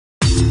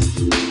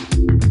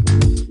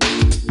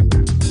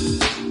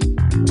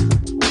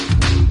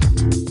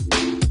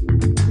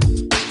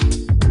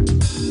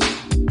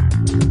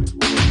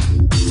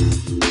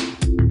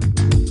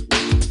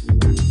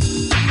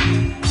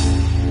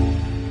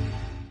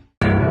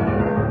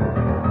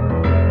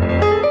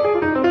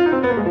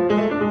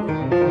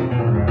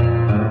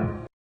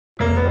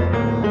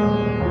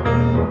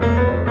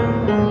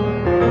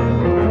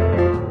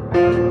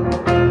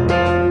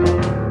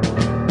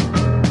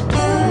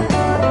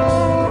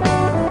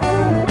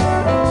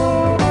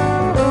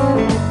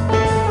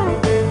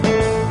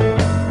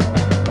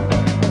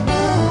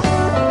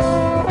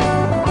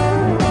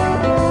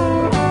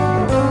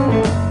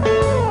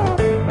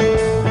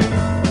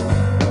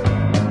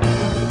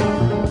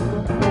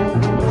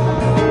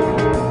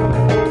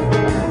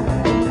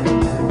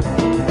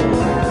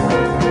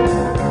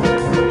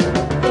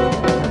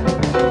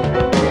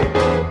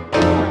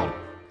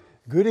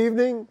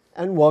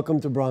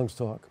welcome to Bronx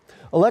Talk.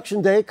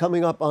 Election day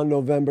coming up on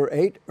November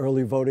 8.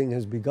 Early voting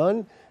has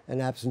begun,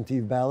 and absentee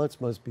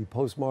ballots must be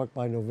postmarked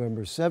by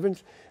November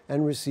 7th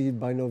and received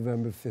by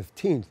November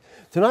 15th.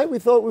 Tonight, we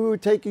thought we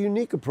would take a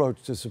unique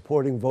approach to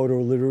supporting voter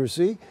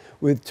literacy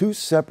with two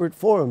separate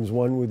forums,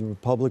 one with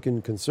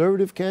Republican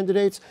conservative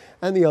candidates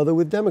and the other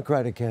with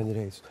Democratic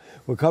candidates.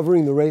 We're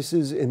covering the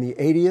races in the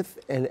 80th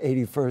and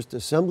 81st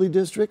Assembly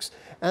Districts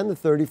and the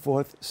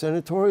 34th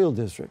Senatorial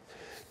District.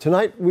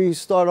 Tonight, we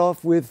start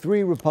off with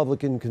three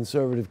Republican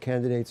conservative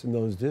candidates in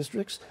those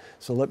districts.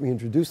 So let me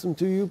introduce them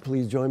to you.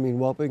 Please join me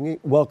in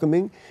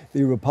welcoming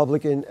the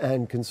Republican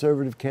and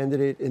conservative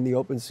candidate in the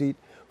open seat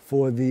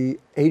for the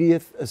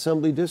 80th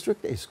Assembly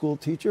District, a school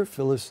teacher,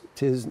 Phyllis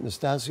Tiz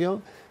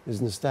Nastasio. Ms.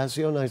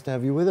 Nastasio, nice to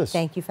have you with us.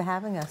 Thank you for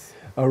having us.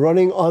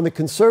 Running on the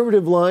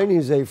conservative line,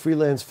 he's a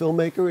freelance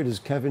filmmaker. It is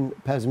Kevin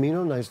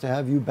Pazmino. Nice to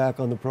have you back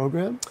on the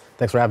program.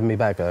 Thanks for having me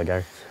back,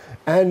 Gary.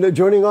 And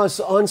joining us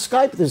on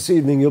Skype this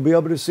evening, you'll be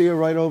able to see her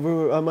right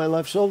over my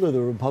left shoulder,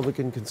 the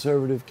Republican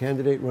conservative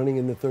candidate running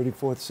in the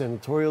 34th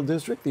Senatorial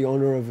District, the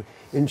owner of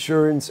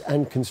insurance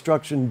and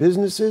construction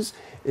businesses.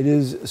 It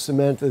is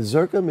Samantha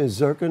Zherka. Ms.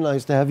 Zherka,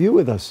 nice to have you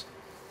with us.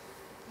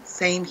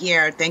 Same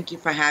here. Thank you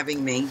for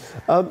having me.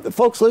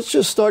 Folks, let's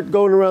just start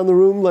going around the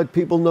room, let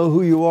people know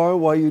who you are,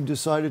 why you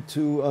decided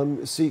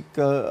to seek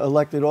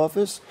elected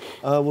office.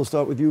 We'll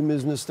start with you,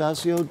 Ms.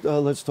 Nastasio.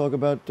 Let's talk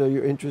about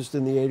your interest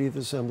in the 80th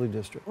Assembly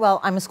District. Well,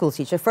 I'm a school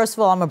teacher. First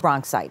of all, I'm a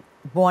Bronxite.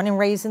 Born and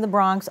raised in the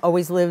Bronx,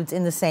 always lived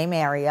in the same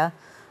area.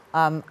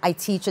 I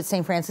teach at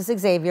St. Francis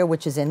Xavier,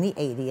 which is in the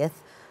 80th.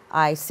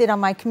 I sit on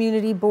my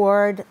community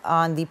board,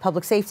 on the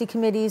public safety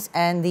committees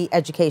and the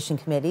education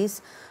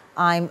committees.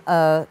 I'm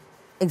a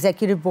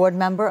executive board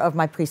member of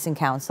my precinct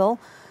council,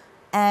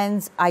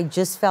 and I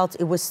just felt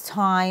it was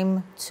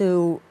time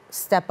to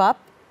step up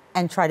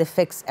and try to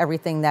fix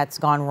everything that's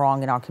gone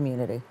wrong in our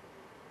community.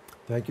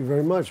 Thank you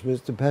very much.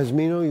 Mr.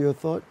 Pazmino, your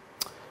thought?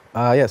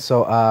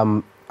 So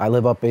I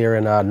live up here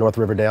in North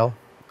Riverdale,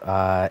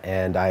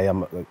 and I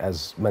am,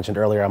 as mentioned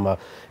earlier, I'm an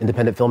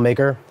independent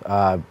filmmaker,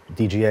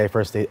 DGA,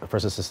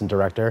 first assistant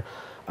director.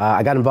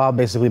 I got involved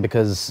basically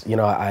because,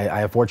 I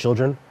have 4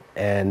 children,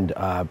 and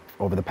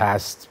over the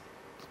past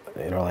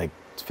like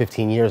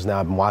 15 years now,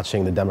 I've been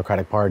watching the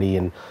Democratic Party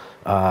and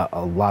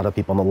a lot of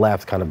people on the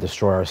left kind of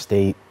destroy our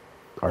state,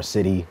 our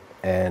city,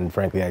 and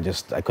frankly, I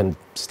couldn't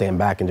stand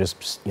back and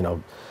just,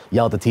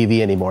 yell at the TV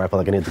anymore. I felt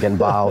like I needed to get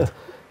involved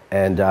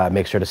and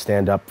make sure to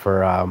stand up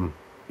for, and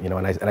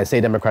I say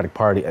Democratic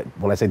Party,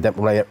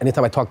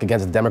 anytime I talk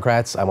against the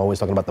Democrats, I'm always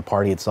talking about the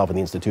party itself and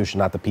the institution,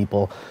 not the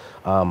people.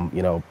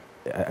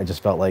 I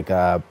just felt like,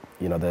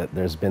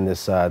 there's been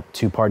this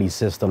two-party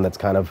system that's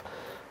kind of,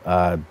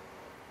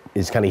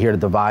 is kind of here to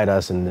divide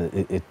us, and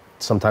it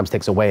sometimes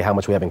takes away how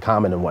much we have in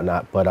common and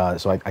whatnot. But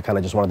so I kind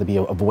of just wanted to be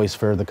a voice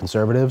for the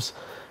conservatives.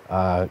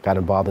 Got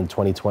involved in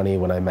 2020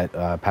 when I met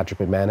Patrick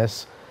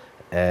McManus,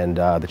 and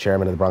the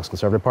chairman of the Bronx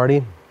Conservative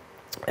Party.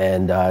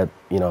 And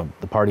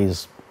the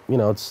party's,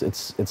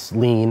 it's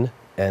lean,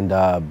 and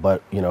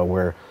but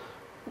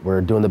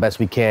we're doing the best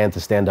we can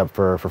to stand up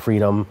for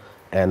freedom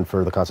and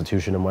for the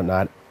Constitution and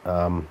whatnot.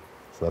 So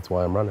that's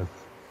why I'm running.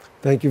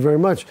 Thank you very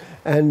much.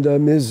 And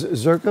Ms.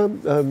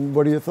 Zherka,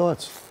 what are your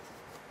thoughts?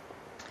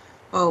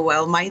 Oh,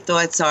 well, my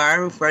thoughts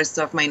are, first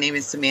off, my name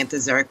is Samantha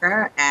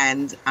Zherka,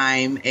 and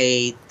I'm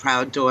a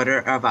proud daughter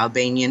of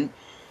Albanian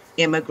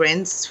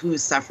immigrants who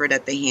suffered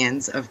at the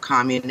hands of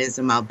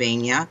communism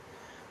Albania.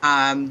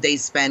 They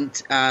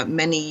spent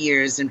many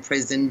years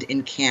imprisoned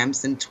in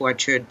camps and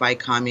tortured by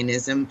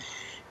communism.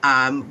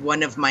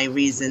 One of my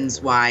reasons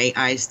why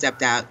I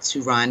stepped out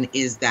to run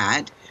is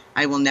that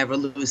I will never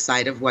lose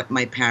sight of what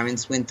my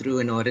parents went through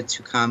in order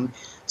to come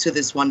to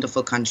this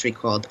wonderful country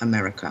called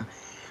America.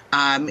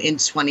 In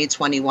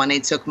 2021, I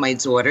took my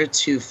daughter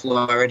to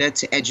Florida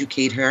to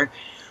educate her.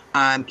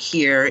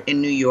 Here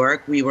in New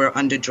York, we were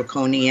under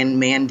draconian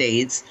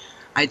mandates.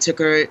 I took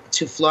her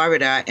to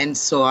Florida and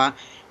saw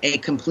a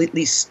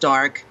completely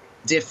stark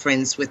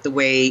difference with the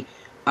way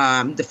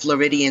the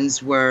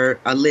Floridians were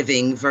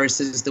living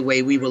versus the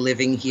way we were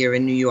living here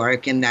in New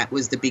York. And that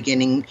was the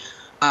beginning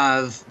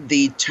of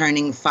the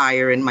turning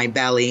fire in my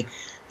belly,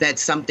 that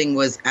something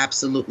was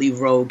absolutely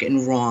rogue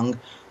and wrong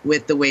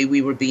with the way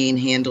we were being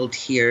handled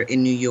here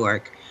in New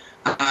York.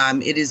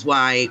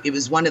 It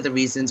was one of the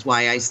reasons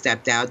why I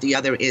stepped out. The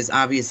other is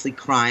obviously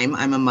crime.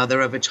 I'm a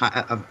mother of a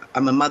child.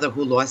 I'm a mother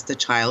who lost a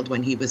child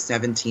when he was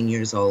 17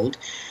 years old.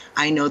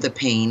 I know the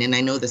pain and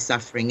I know the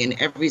suffering,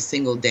 and every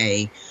single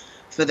day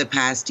for the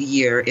past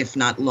year, if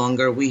not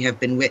longer, we have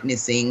been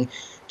witnessing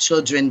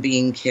children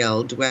being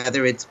killed,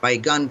 whether it's by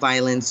gun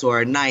violence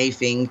or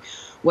knifing,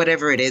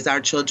 whatever it is. Our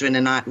children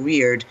are not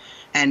reared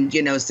and,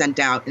 sent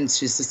out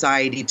into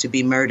society to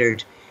be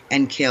murdered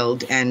and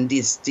killed. And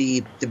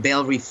the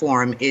bail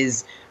reform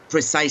is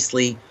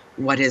precisely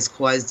what has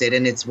caused it.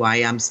 And it's why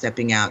I'm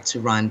stepping out to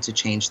run to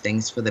change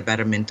things for the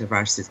betterment of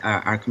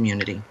our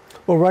community.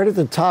 Well, right at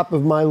the top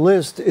of my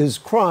list is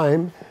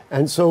crime.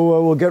 And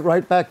so we'll get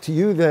right back to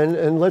you then.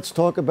 And let's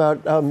talk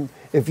about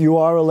if you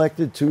are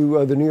elected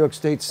to the New York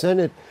State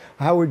Senate,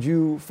 how would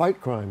you fight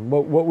crime?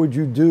 What would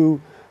you do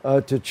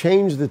to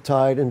change the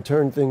tide and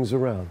turn things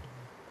around?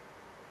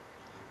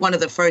 One of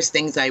the first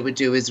things I would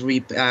do is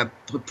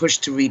push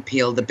to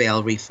repeal the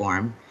bail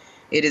reform.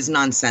 It is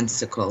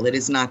nonsensical. It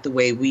is not the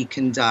way we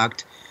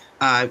conduct,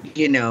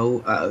 setting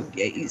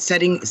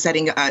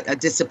a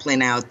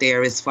discipline out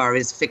there as far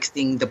as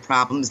fixing the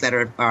problems that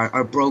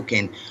are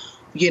broken.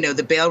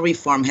 The bail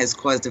reform has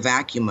caused a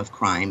vacuum of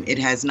crime. It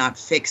has not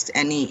fixed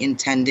any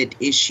intended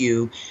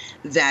issue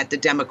that the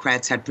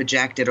Democrats had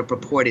projected or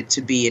purported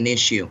to be an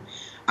issue.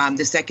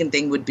 The second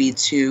thing would be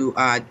to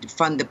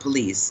fund the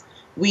police.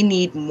 We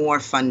need more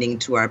funding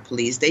to our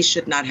police. They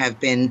should not have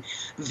been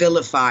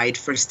vilified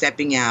for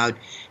stepping out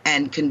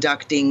and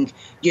conducting,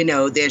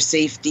 their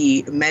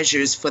safety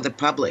measures for the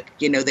public.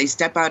 They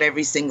step out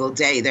every single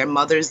day. Their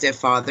mothers, their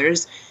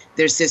fathers,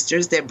 their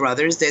sisters, their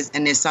brothers,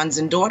 and their sons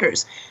and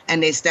daughters.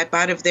 And they step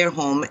out of their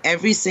home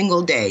every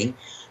single day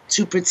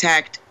to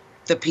protect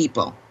the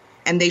people.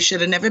 And they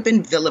should have never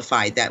been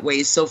vilified that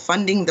way. So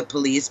funding the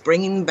police,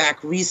 bringing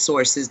back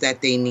resources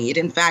that they need,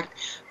 in fact,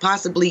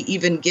 possibly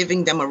even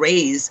giving them a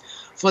raise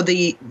for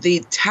the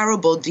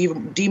terrible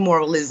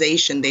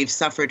demoralization they've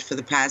suffered for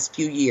the past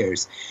few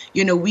years.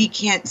 We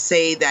can't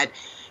say that,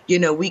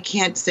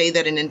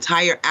 an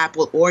entire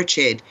apple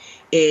orchard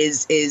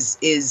is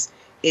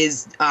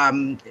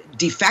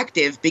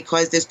defective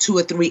because there's 2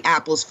 or 3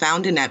 apples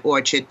found in that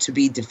orchard to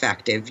be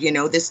defective.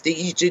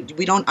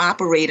 We don't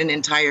operate an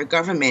entire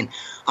government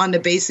on the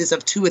basis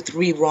of 2 or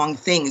 3 wrong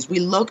things. We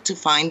look to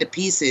find the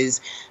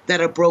pieces that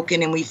are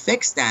broken and we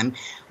fix them.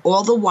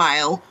 All the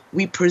while,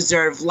 we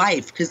preserve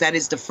life, because that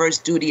is the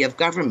first duty of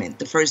government.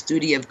 The first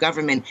duty of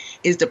government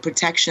is the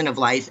protection of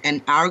life,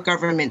 and our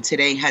government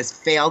today has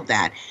failed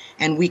that.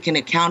 And we can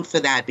account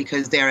for that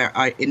because there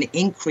are an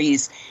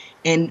increase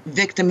in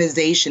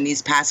victimization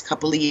these past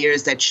couple of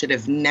years that should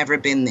have never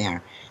been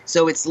there.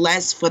 So it's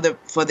less for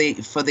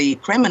the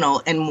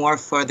criminal and more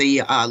for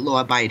the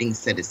law-abiding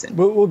citizen.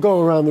 We'll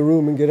go around the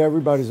room and get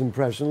everybody's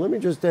impression. Let me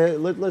just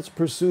let's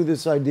pursue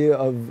this idea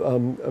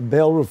of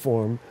bail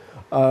reform.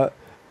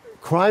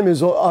 Crime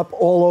is up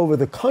all over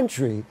the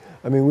country.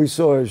 I mean, we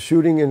saw a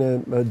shooting in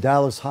a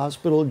Dallas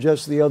hospital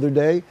just the other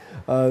day.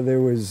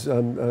 There was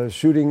a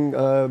shooting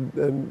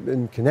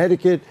in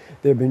Connecticut.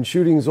 There have been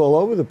shootings all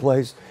over the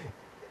place.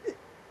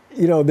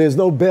 There's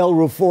no bail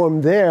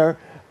reform there.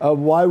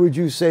 Why would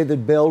you say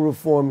that bail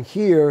reform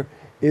here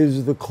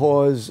is the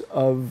cause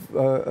of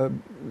the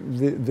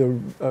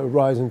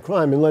rise in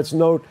crime? And let's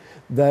note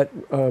that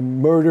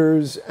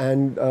murders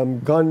and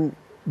gun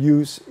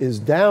use is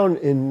down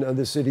in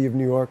the city of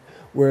New York,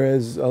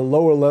 whereas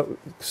lower level,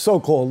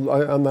 so-called,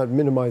 I'm not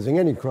minimizing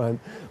any crime,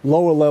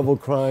 lower level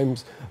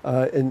crimes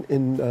in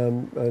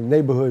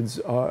neighborhoods,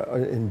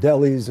 in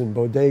delis and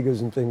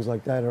bodegas and things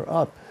like that are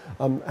up.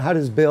 How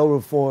does bail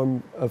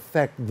reform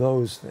affect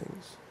those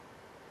things?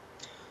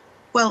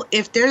 Well,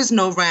 if there's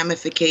no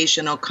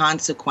ramification or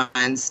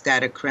consequence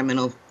that a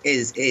criminal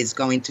is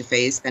going to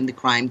face, then the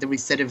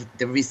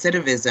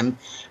recidivism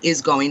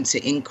is going to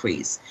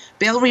increase.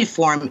 Bail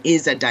reform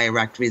is a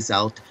direct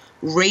result.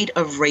 Rate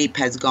of rape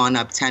has gone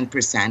up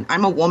 10%.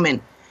 I'm a woman,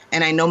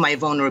 and I know my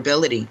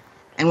vulnerability.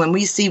 And when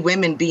we see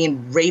women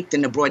being raped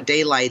in the broad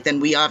daylight, then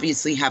we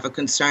obviously have a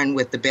concern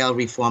with the bail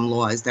reform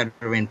laws that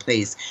are in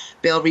place.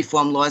 Bail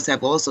reform laws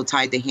have also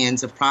tied the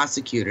hands of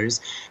prosecutors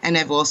and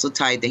have also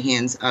tied the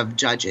hands of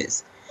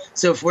judges.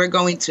 So if we're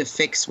going to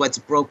fix what's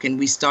broken,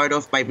 we start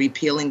off by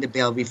repealing the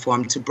bail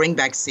reform to bring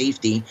back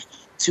safety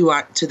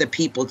to the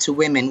people, to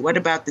women. What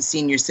about the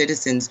senior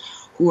citizens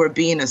who are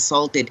being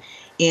assaulted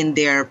in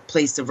their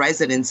place of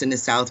residence in the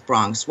South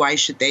Bronx? Why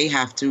should they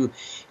have to,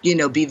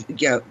 be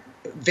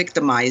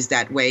victimized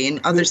that way?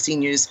 And other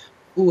seniors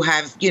who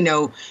have,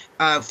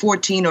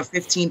 14 or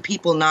 15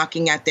 people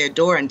knocking at their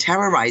door and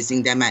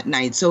terrorizing them at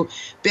night. So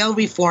bail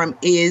reform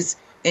is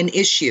an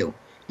issue.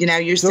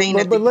 You're saying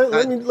that. But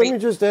let me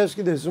just ask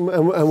you this, and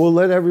we'll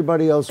let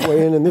everybody else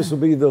weigh in, and this will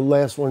be the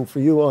last one for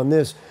you on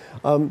this.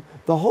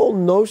 The whole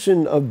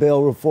notion of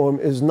bail reform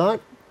is not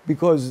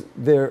because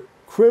they're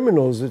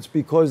criminals, it's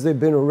because they've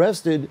been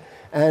arrested,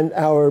 and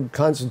our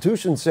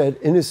Constitution said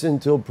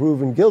innocent till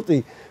proven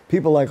guilty.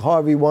 People like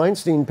Harvey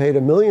Weinstein paid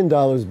 $1 million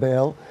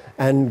bail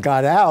and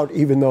got out,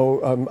 even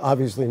though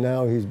obviously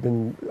now he's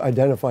been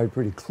identified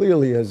pretty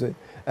clearly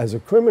as a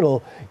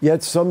criminal.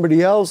 Yet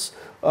somebody else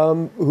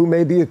who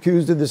may be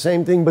accused of the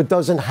same thing but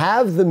doesn't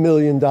have the $1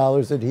 million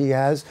that he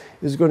has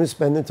is going to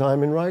spend the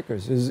time in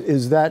Rikers.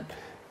 Is that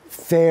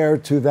fair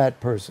to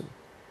that person?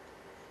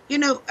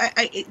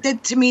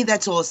 To me,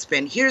 that's all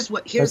spin. Here's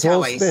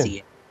how I see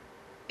it.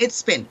 It's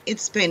spin.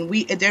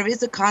 There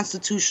is a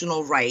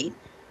constitutional right.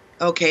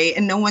 Okay,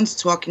 and no one's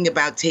talking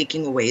about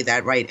taking away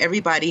that right.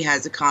 Everybody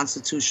has a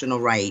constitutional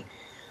right.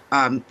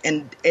 And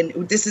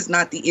this is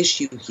not the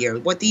issue here.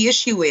 What the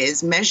issue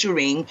is,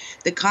 measuring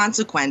the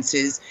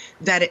consequences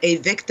that a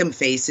victim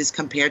faces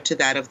compared to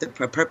that of the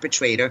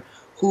perpetrator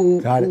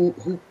who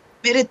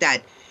committed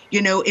that.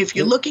 If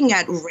you're looking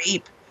at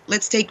rape,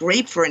 let's take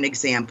rape for an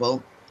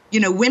example.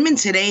 Women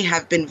today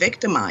have been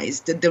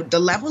victimized. The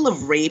level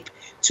of rape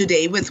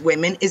today with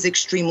women is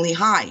extremely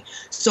high.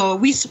 So are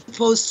we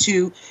supposed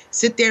to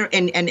sit there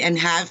and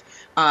have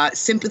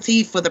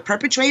sympathy for the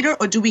perpetrator,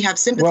 or do we have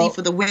sympathy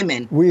for the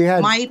women? We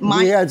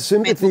had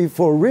sympathy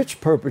for rich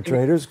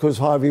perpetrators because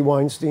Harvey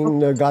Weinstein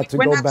got to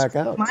go back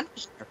out.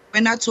 We're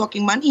not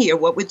talking money here.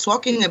 What we're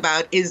talking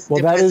about is the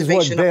that is what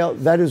preservation bail.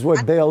 That is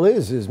what bail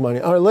is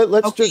money. All right,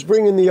 let's just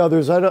bring in the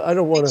others. I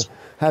don't want to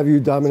have you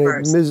dominate.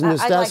 First. Ms.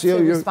 Nastasio, I'd like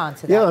to respond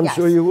to that. Yeah, I'm yes.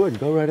 sure you would.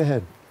 Go right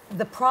ahead.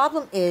 The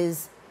problem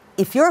is,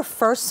 if you're a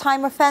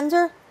first-time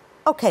offender,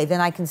 okay, then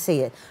I can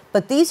see it.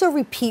 But these are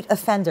repeat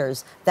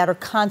offenders that are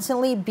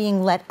constantly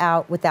being let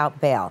out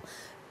without bail.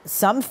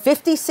 Some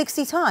 50,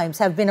 60 times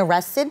have been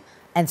arrested,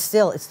 and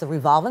still it's the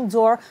revolving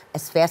door.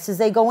 As fast as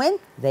they go in,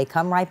 they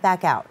come right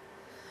back out.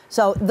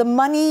 So the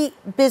money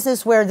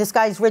business where this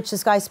guy's rich,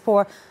 this guy's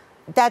poor,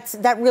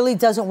 that really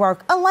doesn't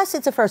work unless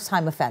it's a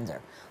first-time offender.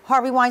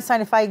 Harvey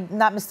Weinstein, if I'm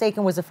not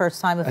mistaken, was a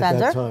first-time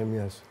offender. At that time,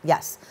 yes.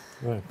 Yes.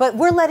 Right. But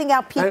we're letting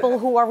out people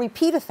who are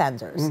repeat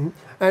offenders.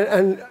 Mm-hmm.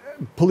 And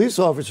police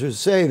officers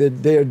say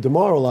that they're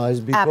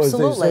demoralized because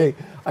they say,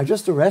 I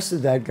just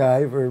arrested that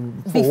guy for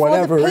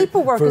whatever, the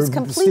paperwork for is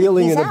complete,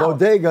 stealing he's in a out.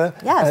 bodega,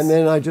 Yes. and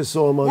then I just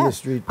saw him on the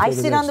street. I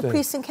sit on the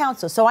precinct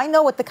council, so I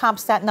know what the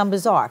CompStat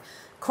numbers are.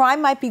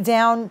 Crime might be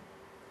down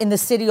in the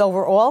city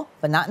overall,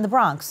 but not in the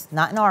Bronx,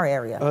 not in our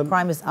area.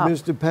 Crime is up.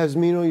 Mr.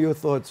 Pazmino, your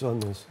thoughts on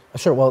this?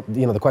 Sure. Well,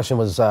 the question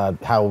was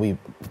how we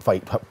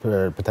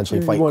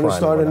potentially fight crime. You want to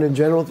start on a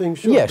general thing?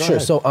 Sure. Yeah, sure.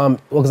 Ahead. So,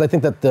 because I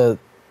think that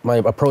my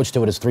approach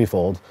to it is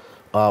threefold.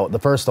 The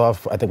first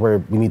off, I think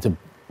we need to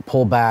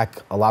pull back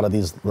a lot of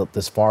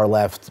this far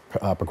left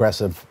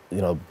progressive,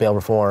 bail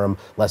reform,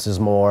 less is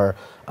more,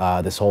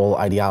 this whole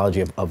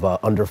ideology of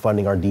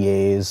underfunding our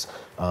DAs.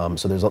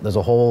 So there's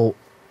a whole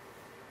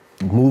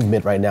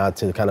movement right now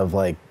to kind of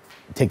like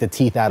take the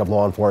teeth out of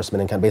law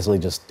enforcement and kind of basically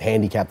just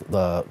handicap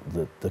the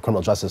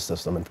criminal justice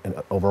system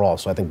and overall.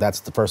 So I think that's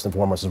the first and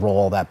foremost, is roll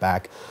all that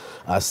back.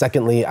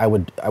 Secondly, I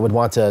would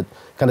want to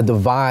kind of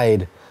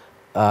divide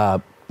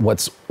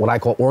what I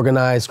call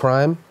organized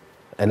crime,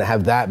 and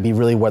have that be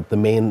really what the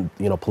main,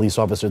 police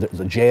officer,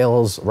 the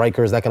jails,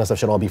 Rikers, that kind of stuff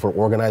should all be for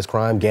organized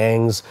crime,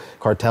 gangs,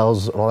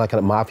 cartels, and all that kind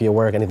of mafia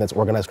work, anything that's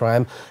organized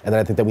crime. And then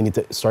I think that we need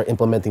to start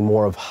implementing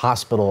more of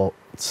hospital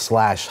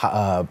slash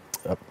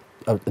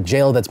a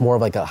jail that's more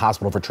of like a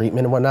hospital for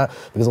treatment and whatnot.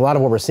 Because a lot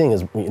of what we're seeing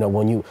is,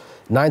 when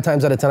 9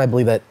 times out of 10, I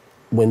believe that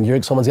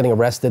when someone's getting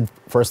arrested,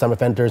 first-time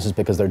offenders, is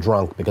because they're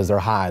drunk, because they're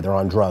high, they're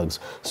on drugs.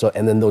 So,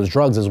 and then those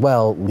drugs as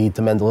well lead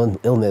to mental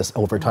illness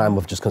over time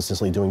of just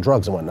consistently doing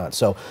drugs and whatnot.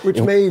 So,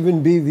 which may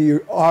even be the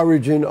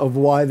origin of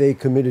why they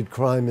committed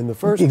crime in the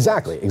first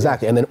place.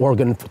 Exactly. And then or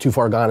getting too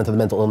far gone into the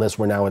mental illness,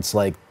 where now it's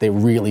like they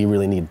really,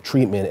 really need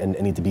treatment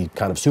and need to be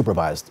kind of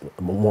supervised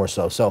more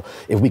so. So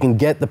if we can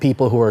get the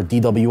people who are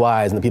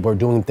DWIs and the people who are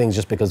doing things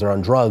just because they're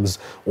on drugs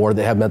or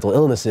they have mental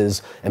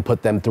illnesses and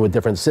put them through a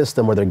different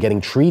system where they're getting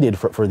treated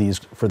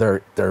for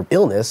their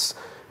illness,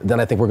 then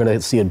I think we're going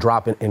to see a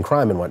drop in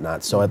crime and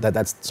whatnot. So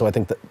so I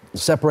think that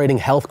separating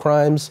health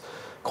crimes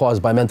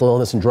caused by mental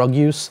illness and drug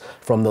use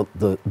from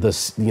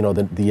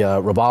the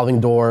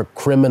revolving door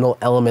criminal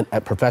element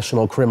at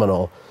professional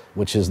criminal,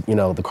 which is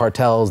the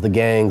cartels, the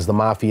gangs, the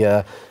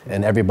mafia,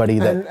 and everybody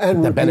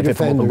that benefit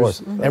from open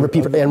doors, and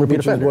repeat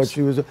offenders. What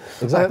she was,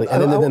 exactly.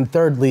 And then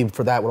thirdly,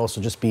 for that would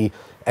also just be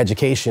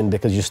education,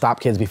 because you stop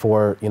kids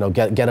before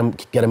get them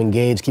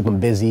engaged, keep them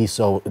busy.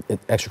 So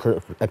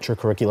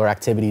extracurricular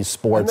activities,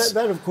 sports. And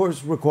that of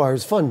course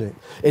requires funding.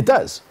 It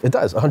does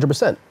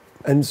 100%.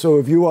 And so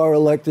if you are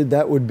elected,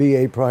 that would be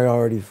a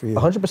priority for you.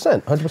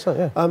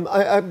 100%,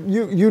 yeah.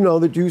 You know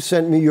that you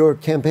sent me your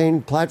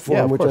campaign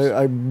platform, which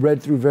I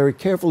read through very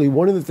carefully.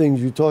 One of the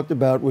things you talked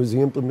about was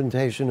the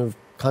implementation of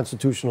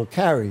constitutional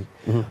carry.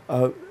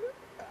 Mm-hmm.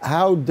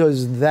 How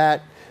does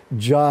that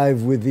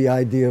jive with the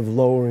idea of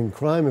lowering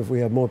crime if we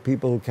have more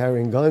people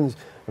carrying guns?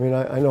 I mean,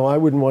 I know I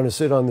wouldn't want to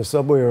sit on the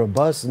subway or a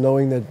bus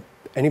knowing that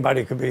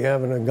anybody could be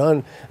having a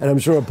gun, and I'm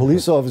sure a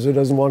police officer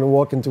doesn't want to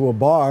walk into a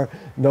bar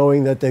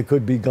knowing that there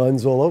could be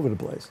guns all over the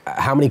place.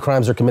 How many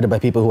crimes are committed by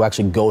people who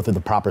actually go through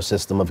the proper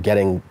system of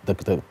getting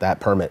that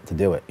permit to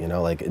do it?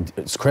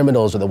 It's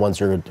criminals are the ones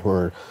who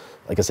are,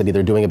 like I said,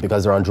 either doing it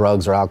because they're on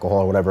drugs or alcohol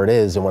or whatever it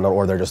is,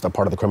 or they're just a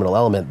part of the criminal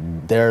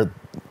element. They're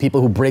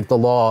people who break the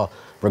law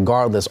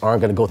regardless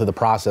aren't going to go through the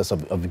process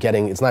of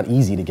getting. It's not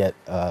easy to get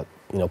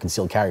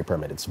concealed carry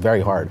permit. It's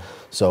very hard.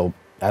 So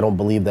I don't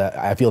believe that.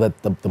 I feel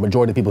that the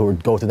majority of people who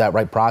go through that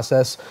right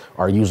process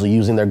are usually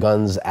using their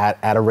guns at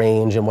a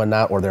range and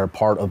whatnot, or they're a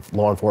part of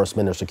law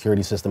enforcement or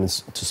security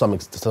systems to some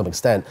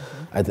extent.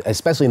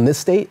 Especially in this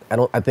state,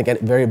 I think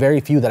very, very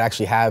few that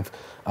actually have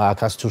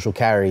constitutional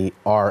carry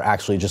are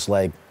actually just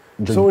like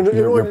your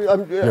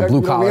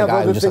blue collar guy. We have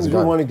other things we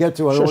want to get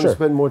to. I don't want to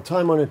spend more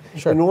time on it.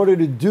 Sure. In order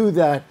to do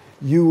that,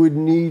 you would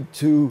need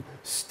to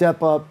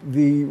step up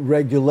the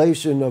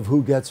regulation of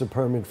who gets a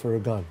permit for a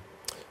gun.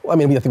 Well, I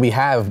mean, I think we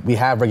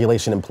have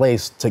regulation in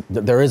place.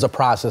 There is a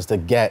process to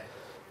get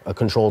a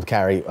concealed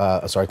carry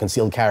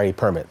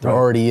permit. There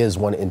already is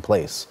one in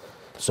place.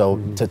 So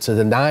to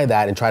deny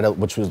that and try to,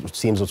 which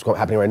seems what's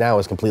happening right now,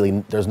 is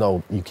completely,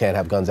 you can't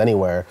have guns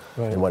anywhere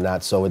and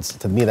whatnot. So it's,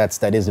 to me,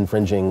 that is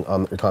infringing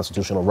on your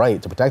constitutional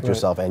right to protect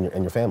yourself and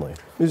your family.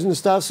 Ms.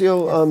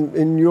 Nastasio,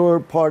 in your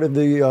part of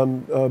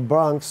the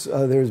Bronx,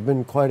 there's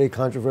been quite a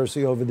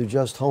controversy over the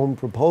Just Home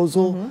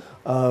proposal,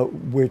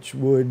 which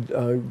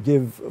would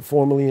give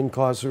formerly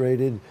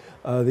incarcerated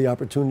the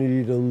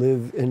opportunity to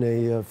live in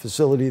a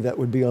facility that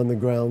would be on the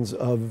grounds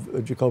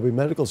of Jacoby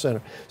Medical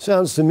Center.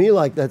 Sounds to me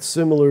like that's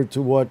similar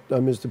to what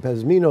Mr.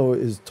 Pazmino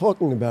is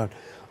talking about.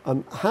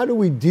 How do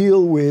we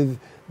deal with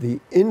the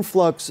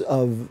influx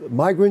of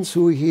migrants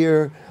who are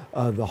here,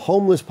 the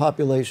homeless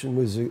population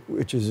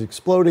which is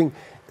exploding,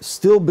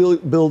 still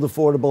build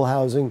affordable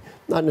housing,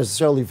 not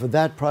necessarily for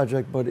that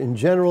project, but in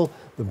general?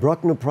 The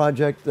Bruckner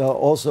project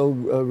also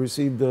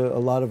received a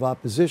lot of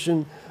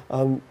opposition.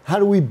 How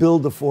do we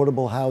build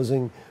affordable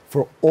housing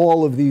for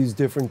all of these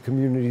different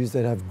communities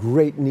that have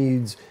great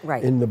needs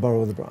in the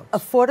borough of the Bronx?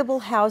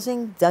 Affordable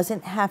housing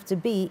doesn't have to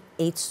be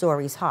 8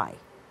 stories high.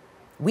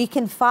 We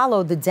can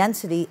follow the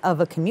density of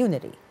a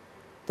community,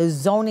 the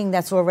zoning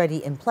that's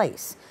already in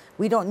place.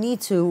 We don't need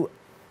to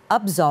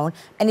upzone.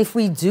 And if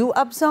we do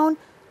upzone,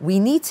 we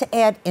need to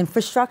add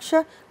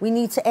infrastructure. We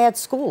need to add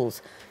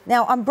schools.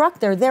 Now, on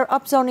Bruckner, they're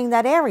upzoning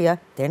that area.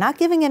 They're not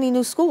giving any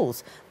new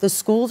schools. The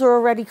schools are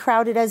already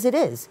crowded as it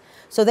is.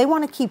 So they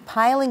want to keep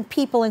piling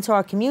people into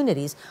our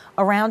communities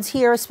around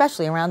here,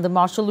 especially around the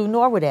Marshall Lou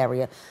Norwood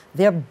area.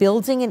 They're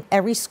building in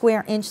every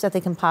square inch that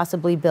they can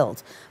possibly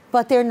build.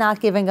 But they're not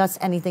giving us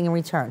anything in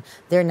return.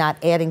 They're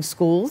not adding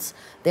schools.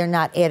 They're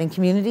not adding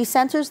community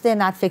centers. They're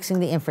not fixing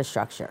the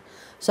infrastructure.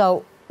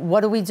 So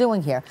what are we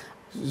doing here?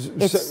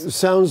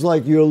 Sounds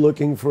like you're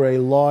looking for a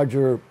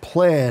larger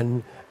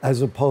plan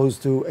as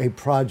opposed to a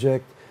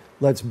project,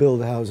 let's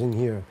build housing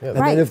here. Yeah. And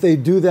then if they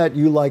do that,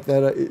 you like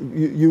that,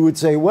 you would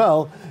say,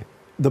 well,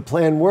 the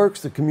plan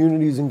works, the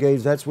community's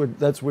engaged, that's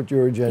what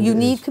your agenda is. You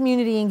need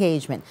community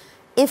engagement.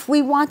 If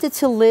we wanted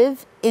to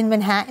live in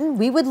Manhattan,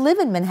 we would live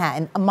in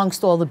Manhattan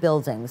amongst all the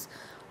buildings.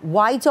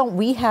 Why don't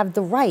we have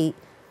the right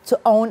to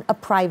own a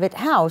private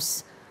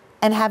house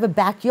and have a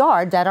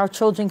backyard that our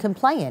children can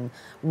play in?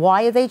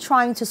 Why are they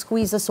trying to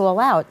squeeze us all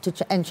out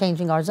and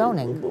changing our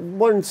zoning?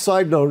 One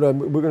side note,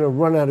 we're going to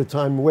run out of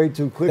time way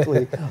too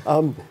quickly.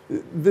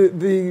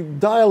 The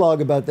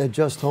dialogue about that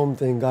Just Home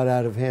thing got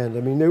out of hand.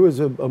 I mean, there was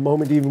a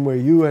moment even where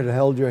you had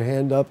held your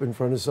hand up in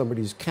front of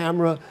somebody's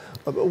camera.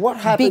 What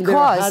happened there?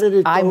 How did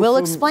it go? I will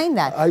explain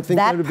that. I think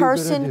that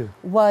person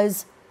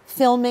was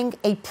filming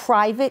a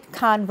private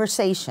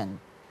conversation.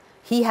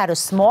 He had a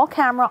small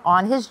camera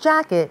on his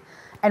jacket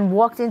and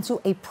walked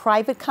into a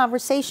private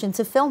conversation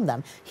to film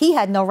them. He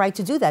had no right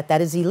to do that.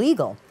 That is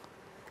illegal.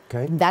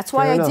 Okay. That's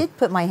why I did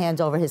put my hand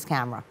over his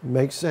camera.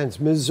 Makes sense.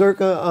 Ms.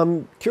 Zherka,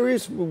 I'm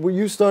curious,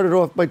 you started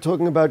off by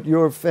talking about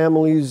your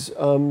family's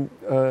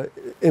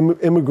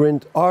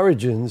immigrant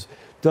origins.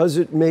 Does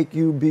it make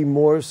you be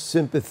more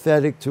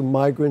sympathetic to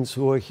migrants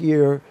who are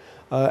here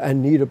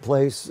and need a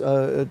place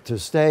to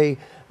stay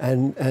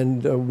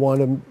and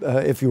want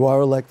to, if you are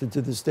elected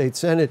to the state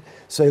Senate,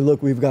 say,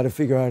 look, we've got to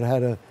figure out how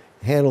to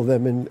handle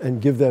them and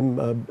give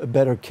them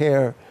better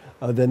care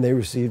than they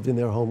received in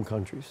their home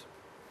countries?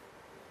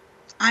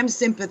 I'm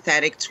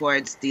sympathetic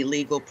towards the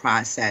legal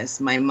process.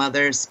 My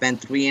mother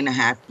spent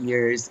 3.5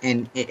 years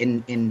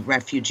in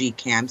refugee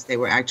camps. They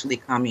were actually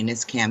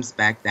communist camps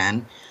back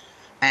then.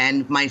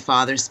 And my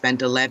father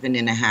spent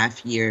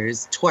 11.5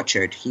 years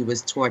tortured. He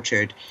was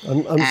tortured.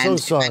 I'm so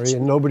sorry,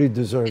 and nobody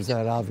deserves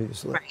that,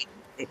 obviously. Right.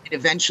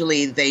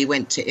 Eventually, they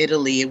went to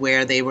Italy,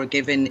 where they were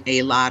given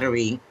a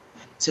lottery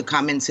to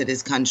come into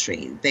this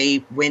country.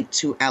 They went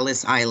to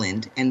Ellis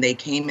Island and they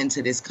came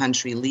into this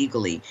country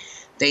legally.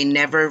 They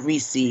never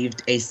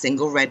received a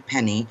single red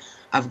penny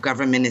of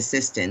government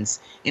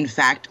assistance. In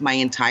fact, my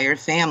entire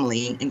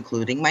family,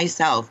 including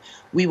myself,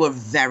 we were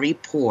very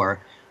poor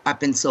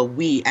up until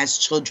we as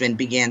children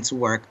began to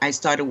work. I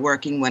started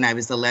working when I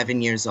was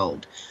 11 years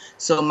old.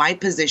 So my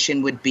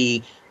position would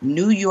be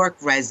New York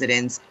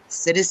residents,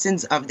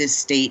 citizens of this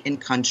state and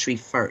country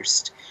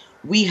first.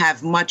 We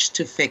have much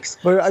to fix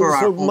for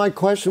our own. My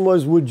question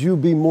was, would you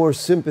be more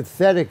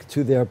sympathetic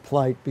to their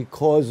plight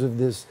because of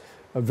this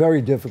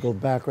very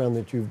difficult background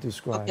that you've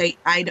described? Okay,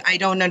 I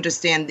don't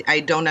understand.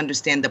 I don't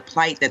understand the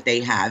plight that they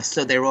have.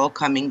 So they're all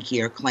coming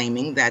here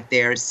claiming that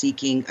they're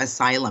seeking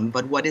asylum.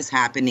 But what is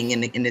happening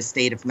in the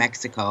state of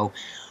Mexico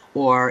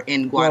or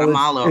in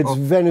Guatemala? Well,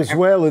 it's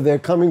Venezuela. They're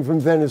coming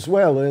from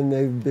Venezuela, and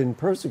they've been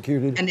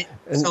persecuted.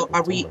 So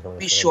are we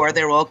sure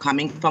they're all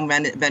coming from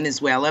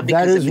Venezuela?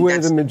 Because that is where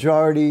the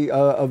majority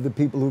of the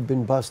people who've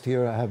been bused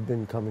here have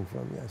been coming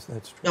from. Yes,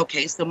 that's true.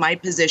 Okay, so my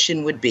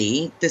position would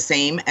be the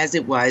same as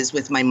it was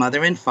with my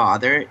mother and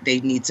father. They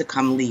need to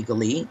come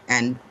legally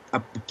and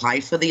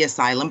apply for the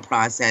asylum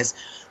process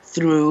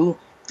through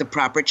the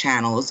proper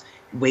channels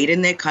wait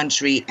in their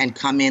country and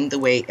come in the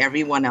way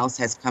everyone else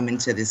has come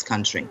into this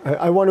country.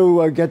 I want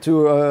to get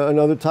to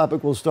another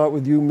topic. We'll start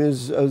with you,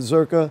 Ms.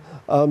 Zherka.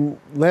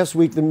 Last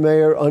week, the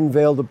mayor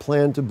unveiled a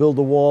plan to build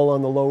a wall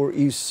on the Lower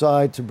East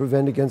Side to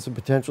prevent against the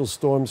potential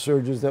storm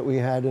surges that we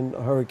had in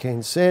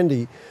Hurricane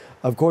Sandy.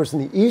 Of course, in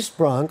the East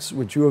Bronx,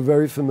 which you are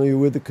very familiar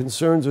with, the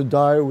concerns are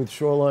dire with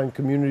shoreline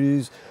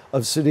communities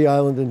of City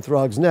Island and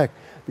Throgs Neck.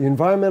 The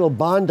Environmental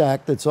Bond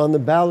Act that's on the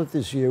ballot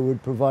this year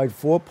would provide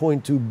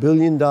 $4.2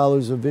 billion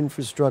of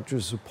infrastructure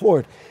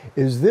support.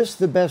 Is this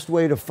the best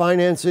way to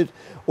finance it,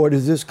 or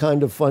does this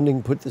kind of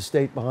funding put the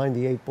state behind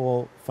the eight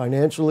ball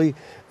financially?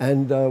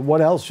 And what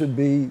else should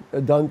be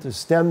done to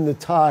stem the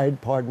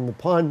tide, pardon the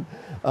pun,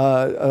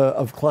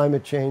 of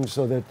climate change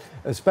so that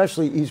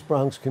especially East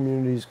Bronx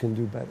communities can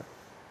do better?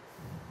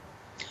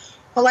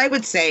 Well, I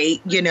would say,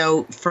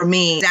 for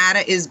me,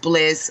 data is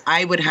bliss.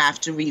 I would have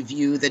to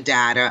review the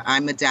data.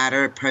 I'm a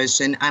data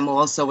person. I'm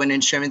also an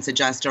insurance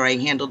adjuster. I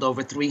handled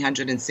over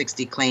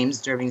 360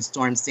 claims during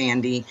Storm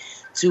Sandy,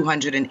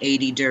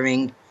 280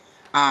 during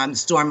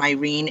Storm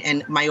Irene.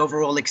 And my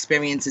overall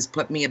experience has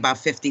put me about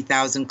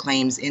 50,000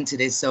 claims into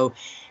this. So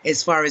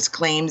as far as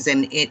claims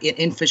and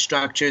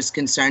infrastructure is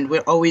concerned, we're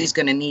always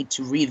going to need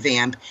to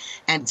revamp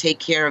and take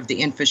care of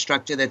the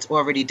infrastructure that's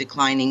already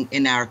declining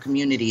in our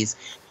communities.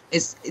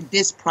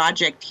 This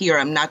project here,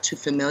 I'm not too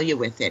familiar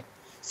with it.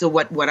 So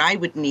what I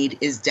would need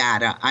is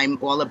data. I'm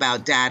all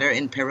about data,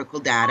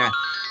 empirical data.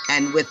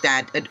 And with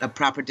that, a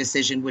proper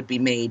decision would be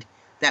made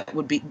that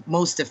would be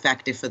most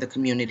effective for the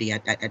community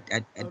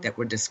that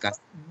we're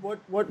discussing.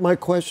 What my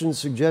question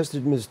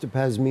suggested, Mr.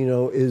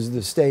 Pazmino, is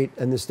the state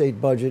and the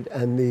state budget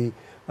and the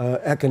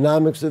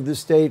economics of the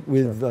state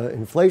with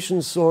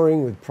inflation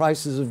soaring, with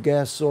prices of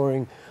gas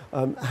soaring.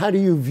 How do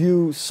you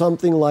view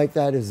something like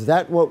that? Is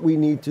that what we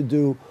need to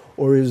do?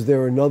 Or is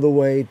there another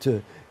way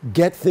to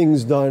get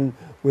things done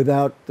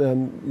without,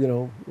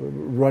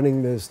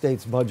 running the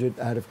state's budget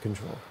out of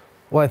control?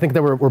 Well, I think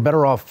that we're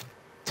better off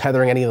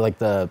tethering any of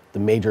the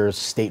major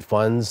state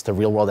funds to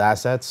real world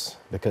assets,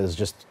 because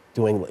just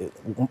well,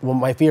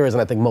 my fear is,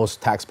 and I think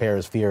most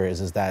taxpayers' fear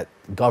is that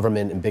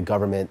government and big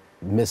government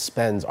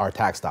misspends our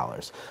tax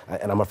dollars.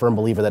 And I'm a firm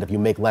believer that if you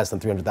make less than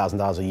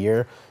 $300,000 a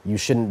year, you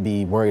shouldn't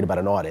be worried about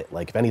an audit.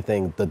 Like, if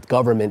anything, the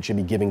government should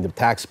be giving the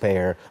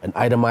taxpayer an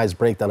itemized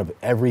breakdown of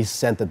every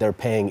cent that they're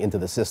paying into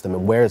the system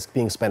and where it's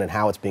being spent and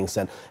how it's being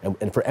spent.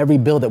 And for every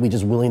bill that we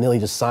just willy-nilly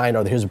just sign,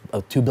 or here's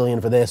 $2 billion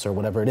for this or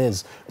whatever it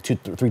is,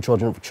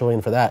 $3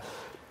 trillion for that,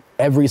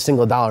 every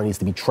single dollar needs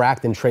to be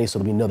tracked and traced so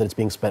that we know that it's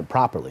being spent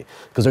properly.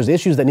 Because there's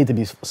issues that need to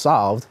be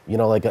solved.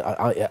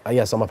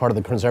 Yes, I'm a part of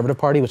the Conservative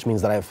Party, which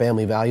means that I have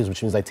family values,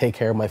 which means I take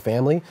care of my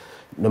family.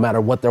 No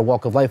matter what their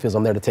walk of life is,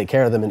 I'm there to take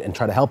care of them and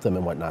try to help them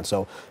and whatnot.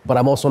 So, but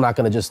I'm also not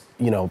going to just,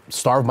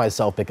 starve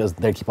myself because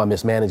they keep on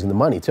mismanaging the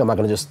money too. I'm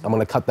going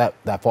to cut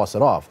that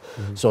faucet off.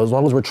 Mm-hmm. So as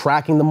long as we're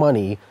tracking the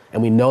money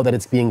and we know that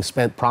it's being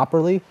spent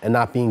properly and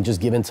not being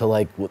just given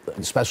to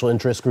special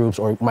interest groups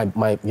or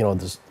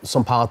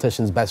some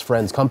politician's best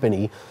friend's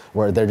company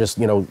where they're just,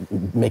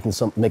 making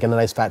a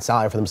nice fat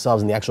salary for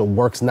themselves and the actual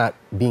work's not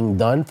being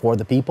done for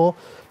the people,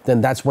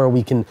 then that's where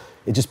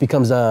it just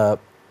becomes a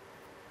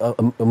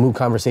moot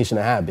conversation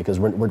to have, because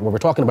what we're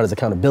talking about is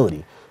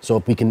accountability. So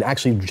if we can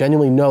actually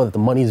genuinely know that the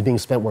money is being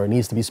spent where it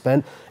needs to be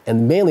spent,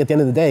 and mainly at the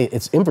end of the day,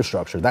 it's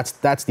infrastructure.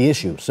 That's the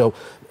issue. So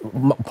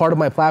part of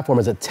my platform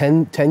is a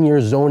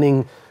 10-year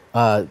zoning,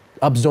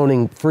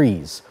 upzoning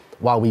freeze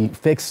while we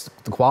fix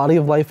the quality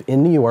of life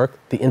in New York,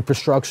 the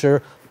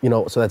infrastructure,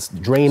 so that's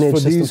drainage. For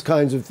systems, these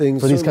kinds of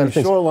things. For these kind of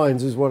things.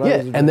 Shorelines is what I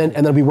was and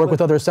then we work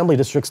with other assembly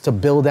districts to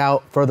build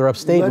out further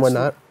upstate and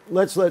whatnot.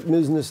 Let's let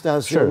Ms.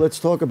 Nastasio, Sure. Let's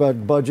talk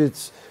about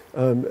budgets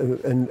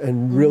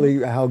and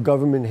really how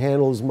government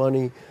handles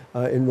money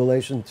in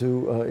relation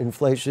to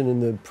inflation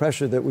and the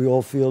pressure that we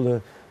all feel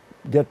to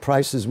get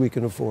prices we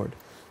can afford.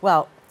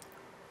 Well,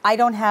 I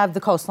don't have the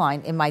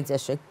coastline in my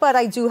district, but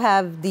I do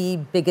have the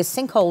biggest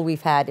sinkhole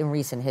we've had in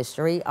recent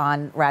history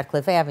on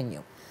Radcliffe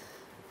Avenue.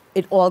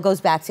 It all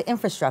goes back to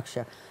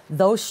infrastructure.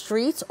 Those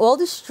streets, all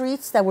the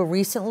streets that were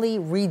recently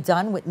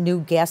redone with new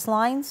gas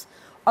lines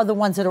are the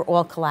ones that are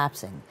all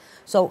collapsing.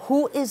 So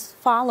who is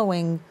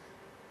following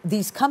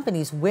these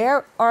companies?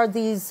 Where are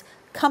these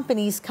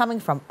companies coming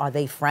from? Are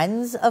they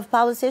friends of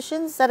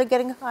politicians that are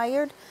getting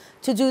hired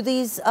to do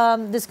this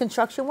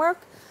construction work?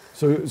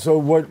 So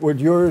what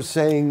you're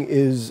saying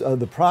is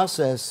the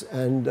process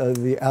and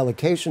the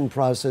allocation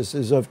process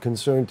is of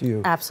concern to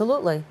you?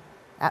 Absolutely.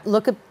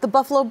 Look at the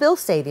Buffalo Bills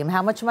Stadium.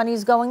 How much money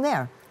is going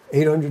there?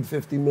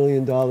 $850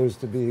 million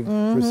to be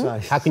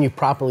precise. How can you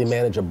properly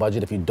manage a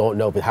budget if you don't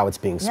know how it's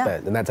being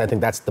spent? And I think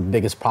that's the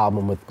biggest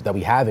problem that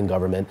we have in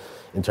government,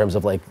 in terms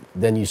of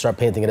then you start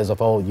painting it as if,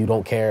 you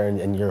don't care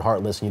and you're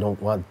heartless and you don't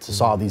want to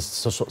solve these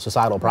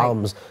societal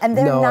problems. Right. And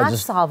they're not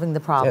solving the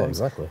problems.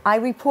 Yeah, exactly. I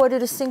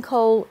reported a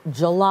sinkhole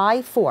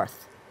July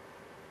 4th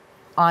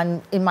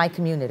in my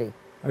community.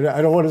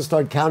 I don't want to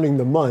start counting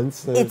the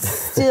months. It's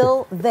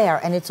still there,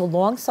 and it's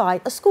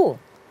alongside a school.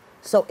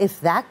 So if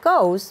that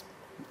goes,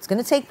 it's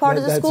going to take part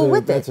of the school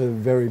with it. That's a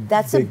very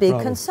That's big a big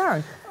problem.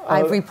 concern.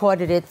 I've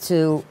reported it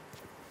to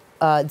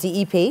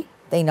DEP.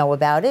 They know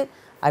about it.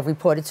 I've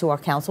reported to our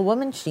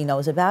councilwoman. She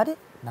knows about it.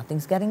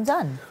 Nothing's getting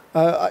done.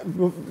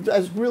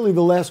 As really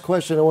the last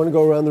question, I want to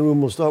go around the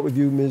room. We'll start with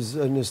you, Ms.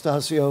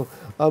 Nastasio.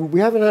 We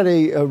haven't had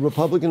a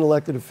Republican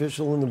elected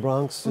official in the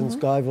Bronx since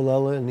Guy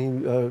Villela, and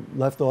he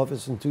left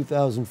office in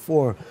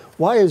 2004.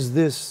 Why is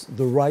this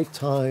the right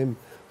time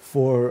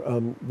for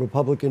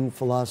Republican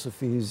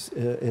philosophies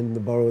in the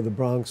borough of the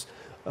Bronx,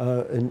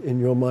 in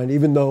your mind,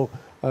 even though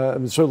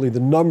certainly the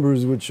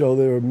numbers would show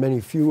there are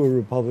many fewer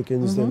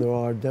Republicans than there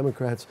are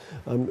Democrats?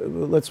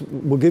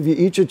 We'll give you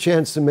each a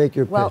chance to make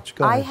your pitch.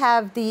 Go ahead. I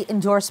have the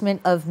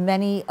endorsement of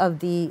many of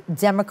the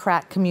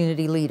Democrat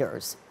community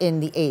leaders in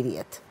the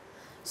 80th.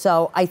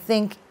 So I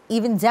think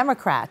even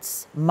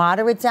Democrats,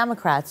 moderate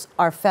Democrats,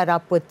 are fed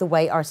up with the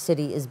way our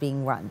city is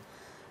being run.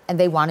 And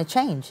they want to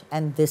change.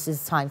 And this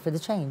is time for the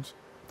change.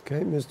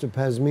 Okay, Mr.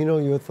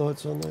 Pazmino, your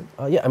thoughts on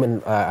that? Yeah, I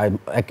mean, I'm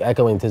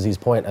echoing Tizzy's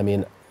point. I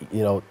mean,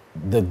 you know,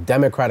 the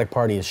Democratic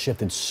Party has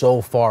shifted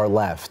so far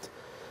left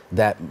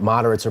that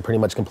moderates are pretty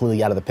much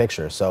completely out of the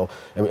picture. So,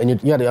 and you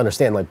got to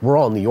understand, like, we're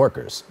all New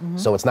Yorkers.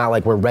 So it's not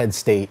like we're red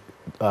state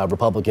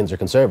Republicans or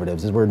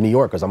conservatives. We're New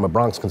Yorkers. I'm a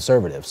Bronx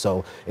conservative.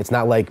 So it's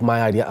not like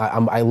my idea.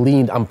 I'm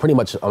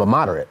a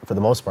moderate for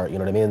the most part. You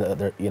know what I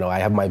mean? You know, I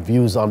have my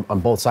views on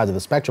both sides of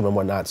the spectrum and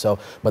whatnot. So,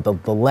 but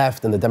the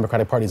left and the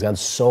Democratic Party has gone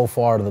so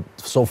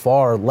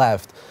far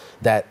left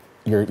that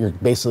you're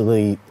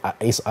basically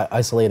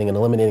isolating and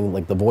eliminating,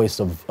 like, the voice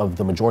of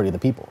the majority of the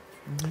people.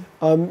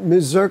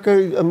 Ms.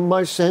 Zherka,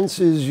 my sense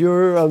is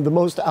you're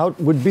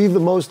would be the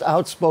most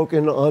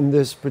outspoken on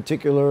this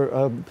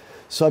particular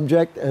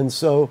subject, and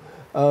so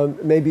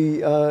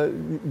maybe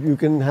you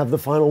can have the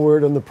final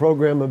word on the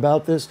program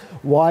about this.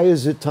 Why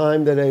is it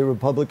time that a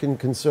Republican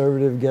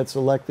conservative gets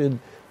elected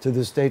to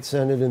the state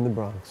Senate in the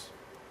Bronx?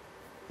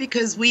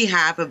 Because we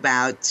have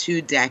about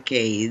 2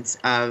 decades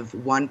of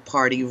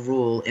one-party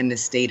rule in the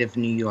state of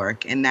New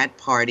York, and that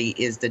party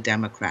is the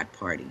Democrat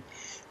Party.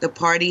 The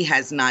party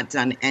has not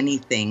done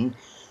anything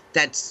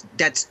that's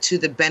to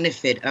the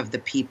benefit of the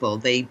people.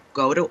 They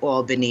go to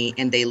Albany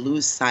and they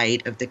lose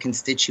sight of the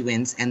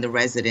constituents and the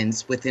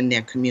residents within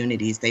their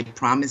communities. They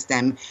promise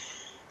them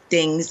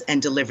things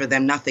and deliver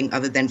them nothing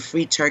other than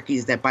free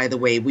turkeys that, by the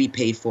way, we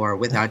pay for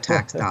with our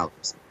tax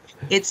dollars.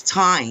 It's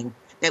time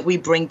that we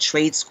bring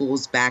trade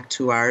schools back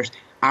to our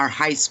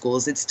high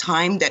schools. It's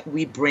time that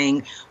we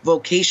bring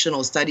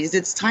vocational studies.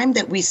 It's time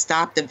that we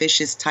stop the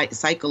vicious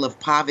cycle of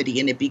poverty,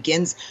 and it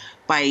begins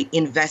by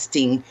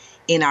investing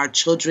in our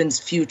children's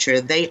future.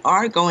 They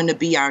are going to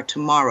be our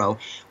tomorrow.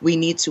 We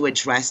need to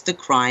address the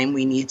crime.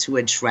 We need to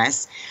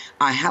address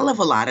a hell of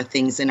a lot of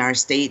things in our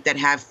state that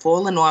have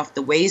fallen off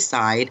the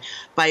wayside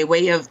by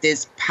way of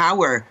this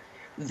power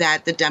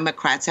that the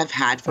Democrats have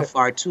had for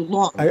far too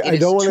long. I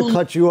don't want to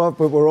cut you off,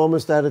 but we're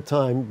almost out of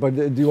time. But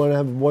do you want to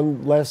have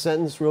one last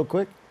sentence real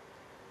quick?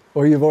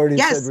 Or you've already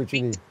said what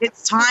you need?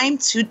 It's time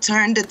to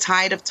turn the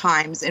tide of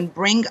times and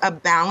bring a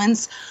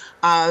balance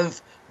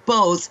of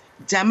both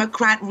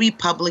Democrat,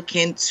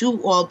 Republican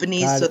to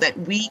Albany so that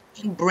we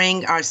can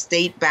bring our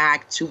state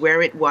back to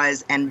where it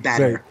was and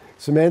better. Great.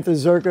 Samantha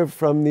Zherka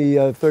from the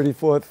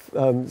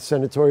 34th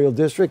Senatorial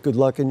District, good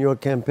luck in your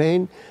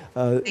campaign.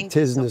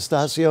 Tiz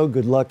Nastasio,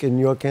 good luck in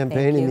your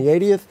campaign in the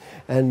 80th.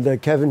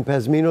 And Kevin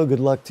Pazmino, good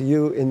luck to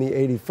you in the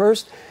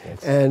 81st.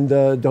 Thanks. And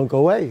don't go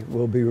away.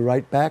 We'll be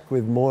right back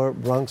with more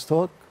Bronx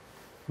Talk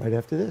right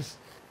after this.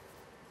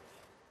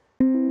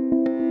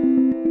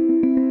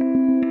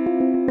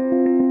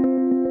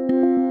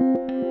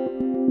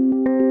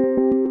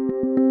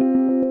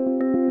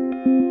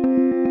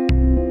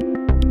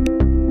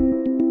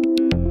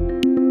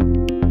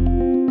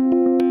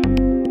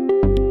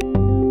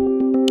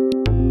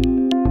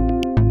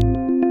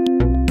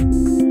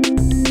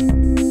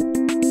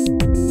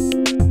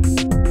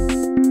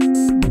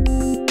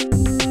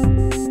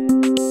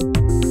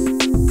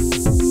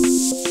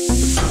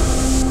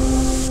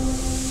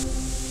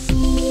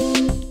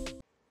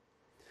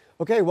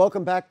 Okay,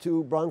 welcome back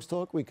to Bronx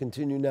Talk. We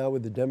continue now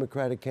with the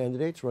Democratic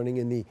candidates running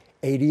in the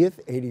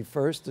 80th,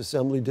 81st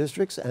Assembly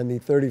Districts and the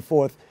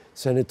 34th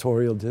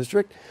Senatorial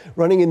District.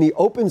 Running in the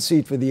open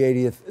seat for the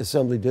 80th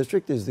Assembly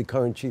District is the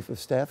current Chief of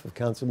Staff of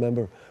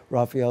Councilmember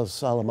Rafael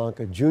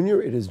Salamanca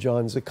Jr. It is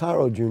John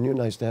Zacarro Jr.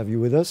 Nice to have you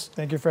with us.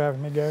 Thank you for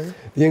having me, Gary.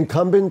 The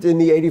incumbent in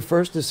the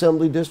 81st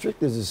Assembly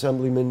District is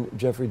Assemblyman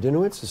Jeffrey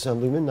Dinowitz.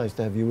 Assemblyman, nice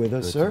to have you with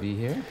us, sir. Good to be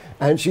here.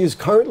 And she is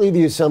currently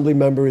the Assembly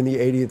member in the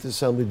 80th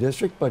Assembly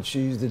District, but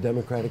she's the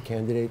Democratic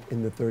candidate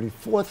in the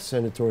 34th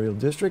Senatorial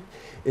District.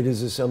 It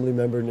is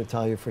Assemblymember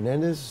Nathalia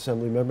Fernández.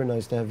 Assemblymember,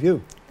 nice to have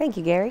you. Thank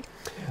you, Gary.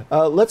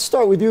 Let's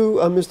start with you,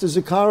 Mr.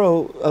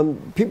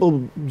 Zacarro.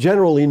 People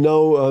generally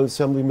know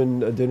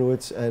Assemblyman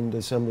Dinowitz and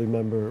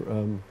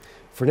Assemblymember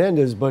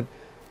Fernández, but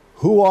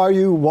who are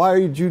you? Why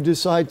did you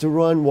decide to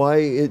run?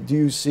 Why do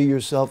you see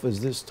yourself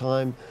as this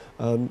time?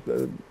 Here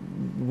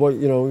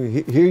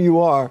you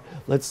are.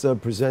 Let's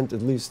present,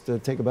 at least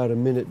take about a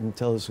minute and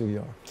tell us who you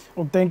are.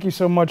 Well, thank you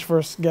so much,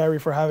 first, Gary,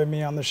 for having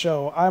me on the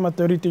show. I'm a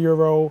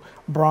 33-year-old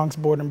Bronx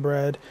born and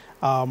bred.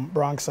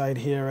 Bronxite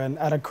here, and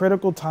at a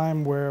critical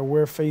time where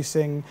we're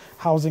facing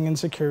housing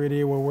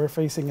insecurity, where we're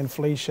facing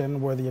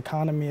inflation, where the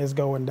economy is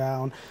going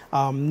down,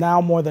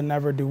 now more than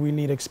ever do we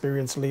need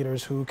experienced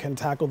leaders who can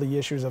tackle the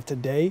issues of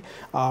today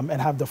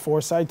and have the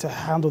foresight to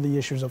handle the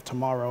issues of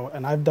tomorrow.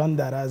 And I've done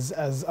that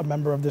as a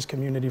member of this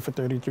community for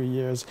 33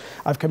 years.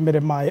 I've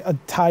committed my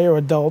entire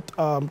adult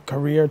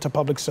career to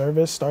public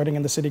service, starting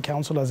in the city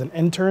council as an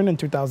intern in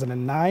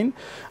 2009,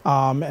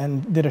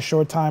 and did a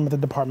short time at the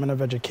Department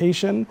of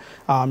Education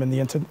in the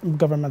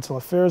Intergovernmental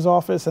Affairs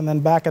Office, and then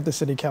back at the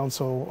city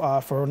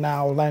council for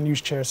now land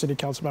use chair, city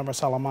council member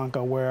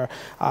Salamanca, where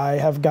I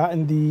have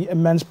gotten the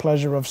immense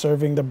pleasure of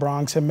serving the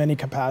Bronx in many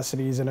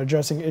capacities and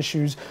addressing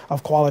issues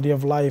of quality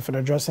of life and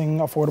addressing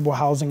affordable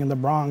housing in the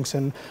Bronx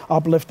and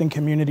uplifting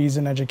communities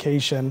in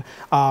education.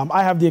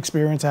 I have the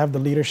experience, I have the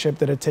leadership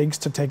that it takes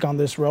to take on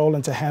this role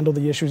and to handle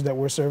the issues that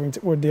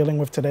we're dealing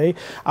with today.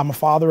 I'm a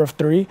father of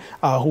 3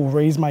 who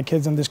raised my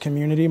kids in this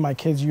community. My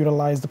kids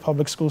utilize the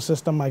public school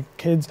system. My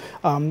kids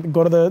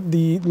go to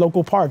the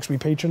local parks. We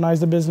patronize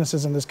the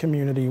businesses in this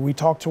community. We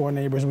talk to our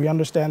neighbors. We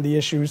understand the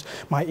issues.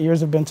 My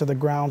ears have been to the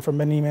ground for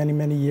many, many,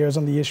 many years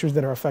on the issues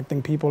that are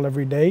affecting people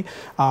every day.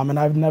 And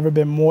I've never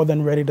been more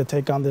than ready to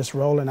take on this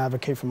role and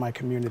advocate for my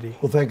community.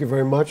 Well, thank you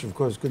very much. Of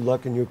course, good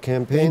luck in your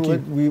campaign.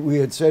 Thank you. We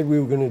had said we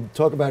were going to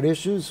talk about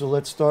issues, so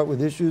let's start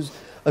with issues.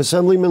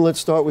 Assemblyman, let's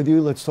start with you.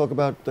 Let's talk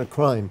about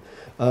crime.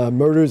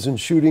 Murders and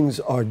shootings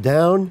are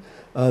down,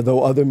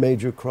 though other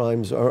major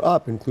crimes are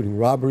up, including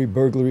robbery,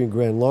 burglary, and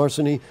grand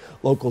larceny.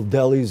 Local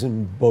delis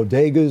and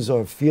bodegas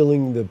are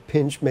feeling the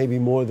pinch maybe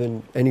more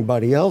than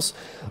anybody else.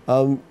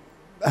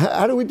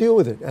 How do we deal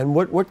with it? And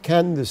what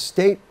can the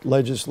state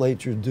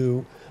legislature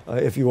do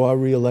if you are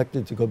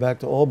reelected to go back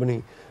to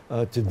Albany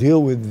to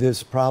deal with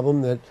this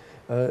problem that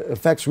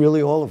affects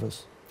really all of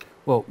us?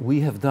 Well, we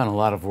have done a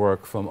lot of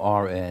work from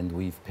our end.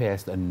 We've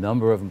passed a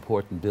number of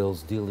important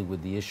bills dealing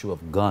with the issue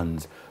of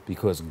guns,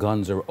 because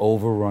guns are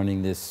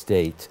overrunning this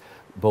state,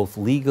 both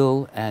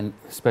legal and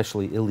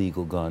especially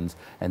illegal guns,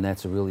 and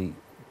that's a really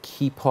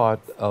key part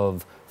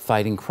of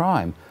fighting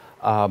crime.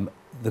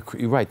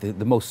 You're right,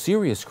 the most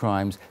serious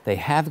crimes, they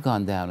have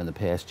gone down in the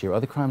past year.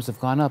 Other crimes have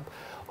gone up.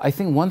 I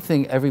think one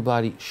thing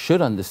everybody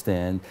should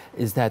understand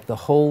is that the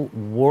whole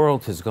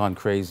world has gone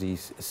crazy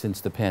since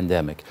the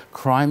pandemic.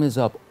 Crime is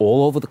up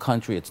all over the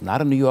country. It's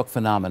not a New York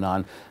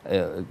phenomenon.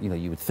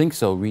 You would think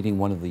so reading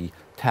one of the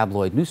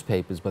tabloid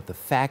newspapers, but the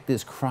fact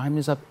is crime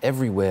is up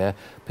everywhere,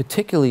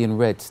 particularly in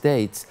red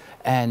states,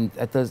 and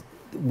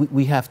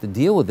we have to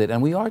deal with it,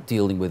 and we are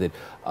dealing with it.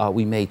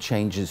 We made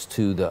changes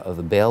to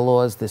the bail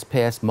laws this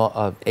past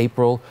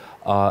April,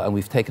 and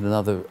we've taken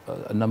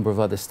a number of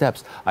other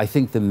steps. I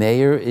think the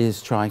mayor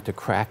is trying to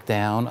crack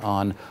down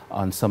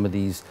on some of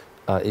these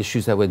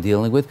issues that we're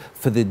dealing with.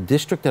 For the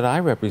district that I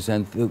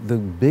represent, the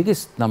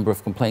biggest number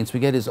of complaints we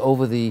get is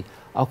over the,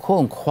 I'll call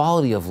them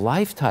quality of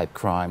life type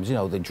crimes, you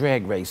know, the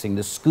drag racing,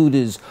 the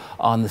scooters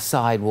on the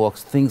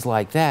sidewalks, things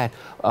like that.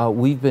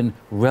 We've been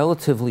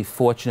relatively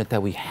fortunate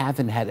that we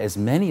haven't had as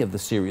many of the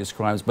serious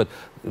crimes, but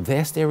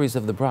vast areas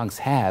of the Bronx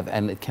have,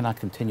 and it cannot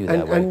continue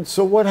that way. And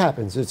so what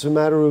happens? It's a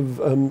matter of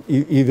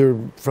either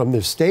from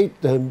the state,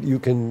 you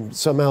can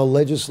somehow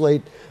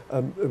legislate,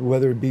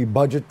 whether it be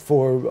budget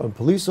for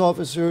police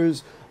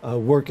officers,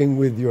 working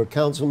with your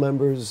council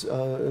members,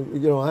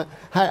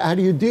 how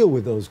do you deal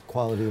with those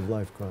quality of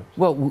life crimes?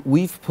 Well,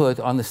 we've put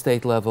on the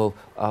state level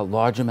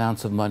large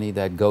amounts of money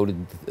that go to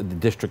the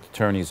district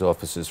attorney's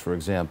offices, for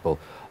example.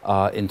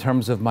 In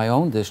terms of my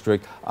own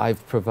district,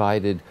 I've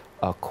provided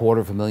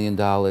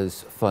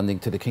 $250,000 funding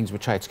to the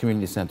Kingsbridge Heights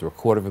Community Center,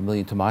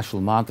 $250,000 to Marshall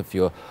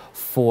Montefiore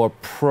for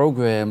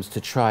programs to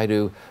try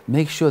to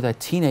make sure that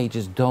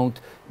teenagers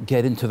don't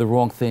get into the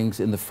wrong things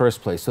in the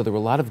first place. So there are a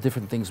lot of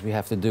different things we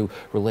have to do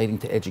relating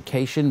to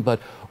education, but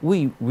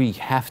we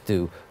have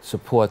to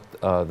support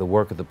the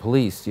work of the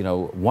police. You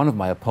know, one of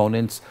my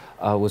opponents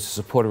was a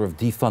supporter of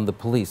defund the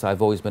police.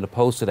 I've always been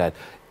opposed to that.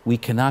 We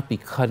cannot be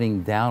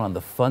cutting down on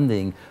the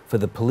funding for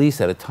the police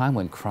at a time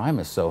when crime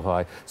is so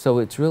high. So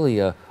it's really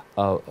a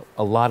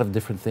lot of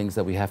different things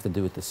that we have to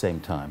do at the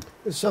same time.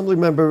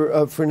 Assemblymember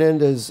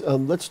Fernández,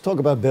 let's talk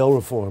about bail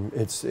reform.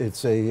 It's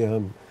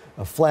a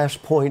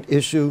flashpoint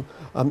issue.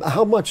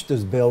 How much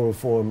does bail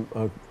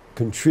reform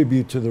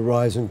contribute to the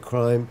rise in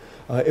crime?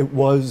 It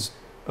was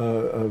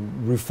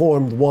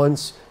reformed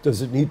once.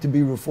 Does it need to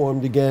be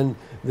reformed again?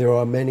 There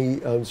are many,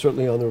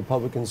 certainly on the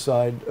Republican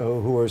side,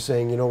 who are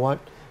saying, you know what,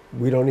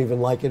 we don't even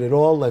like it at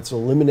all. Let's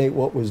eliminate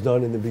what was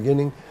done in the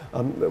beginning.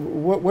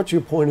 What's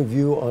your point of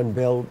view on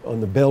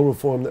the bail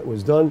reform that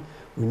was done?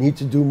 We need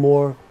to do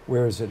more.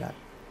 Where is it at?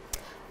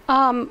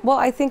 Well,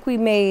 I think we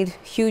made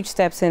huge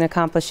steps in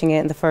accomplishing it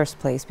in the first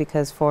place,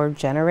 because for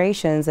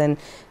generations and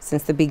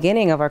since the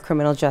beginning of our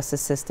criminal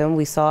justice system,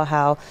 we saw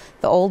how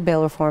the old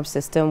bail reform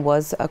system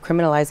was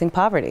criminalizing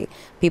poverty.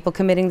 People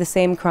committing the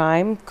same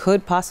crime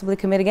could possibly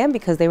commit again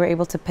because they were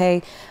able to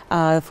pay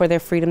for their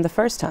freedom the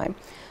first time.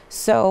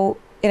 So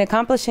in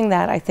accomplishing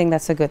that, I think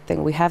that's a good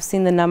thing. We have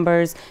seen the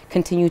numbers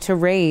continue to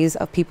raise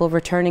of people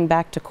returning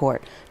back to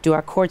court. Do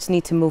our courts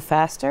need to move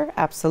faster?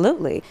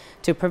 Absolutely,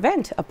 to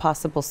prevent a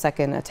possible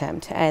second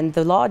attempt. And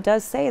the law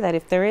does say that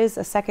if there is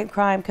a second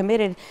crime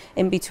committed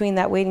in between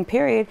that waiting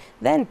period,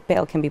 then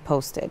bail can be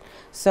posted.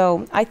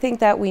 So I think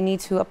that we need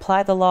to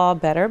apply the law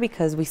better,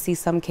 because we see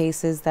some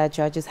cases that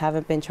judges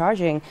haven't been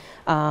charging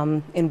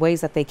in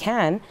ways that they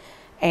can,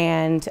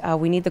 and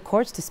we need the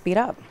courts to speed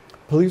up.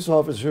 Police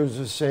officers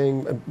are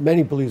saying,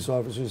 many police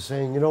officers are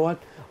saying, you know what,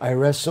 I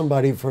arrest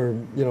somebody for,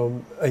 you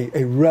know,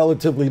 a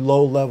relatively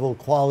low-level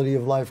quality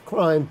of life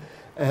crime,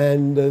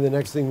 and the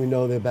next thing we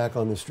know, they're back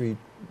on the street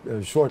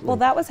shortly. Well,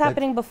 that was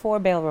happening before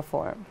bail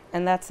reform,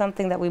 and that's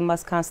something that we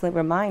must constantly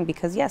remind,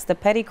 because yes, the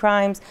petty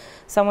crimes,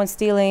 someone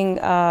stealing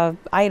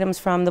items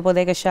from the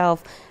bodega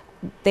shelf,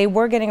 they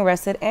were getting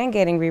arrested and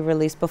getting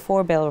re-released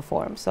before bail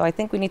reform. So I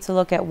think we need to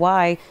look at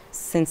why,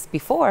 since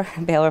before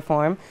bail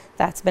reform,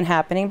 that's been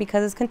happening,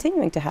 because it's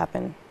continuing to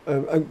happen.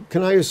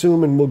 Can I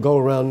assume, and we'll go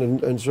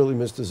around, and certainly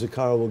Mr.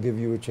 Zacarro will give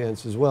you a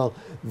chance as well,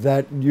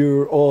 that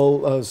you're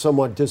all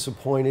somewhat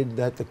disappointed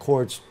that the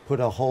courts put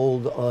a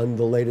hold on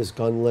the latest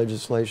gun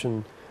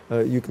legislation?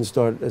 You can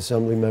start,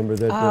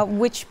 Assemblymember.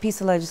 Which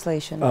piece of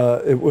legislation?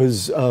 It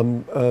was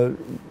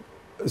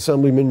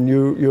Assemblyman,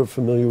 you're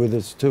familiar with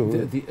this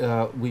too.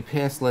 We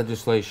passed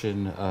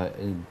legislation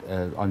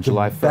on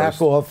July 1st.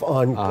 Back off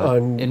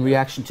on in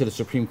reaction to the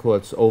Supreme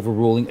Court's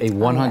overruling a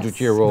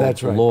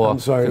 100-year-old law. I'm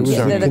sorry, it was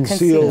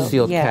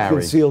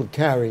concealed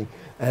carry,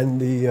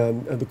 and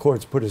the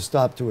courts put a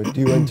stop to it.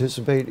 Do you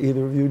anticipate,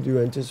 either of you, do you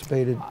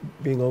anticipate it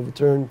being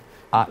overturned?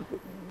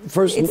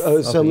 First,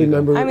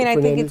 Assemblymember. I mean, I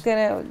think it's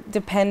going to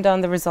depend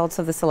on the results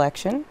of this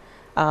election,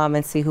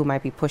 and see who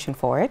might be pushing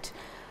for it.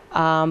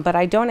 But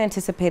I don't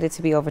anticipate it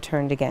to be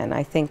overturned again.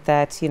 I think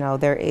that, you know,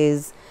 there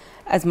is,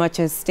 as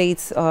much as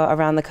states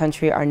around the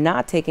country are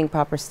not taking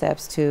proper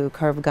steps to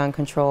curb gun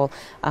control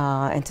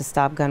and to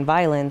stop gun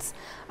violence,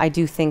 I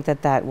do think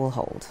that that will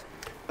hold.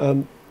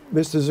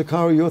 Mr.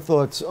 Zacarro, your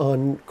thoughts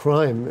on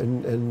crime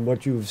and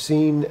what you've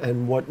seen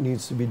and what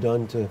needs to be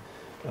done to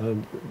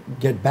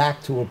get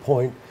back to a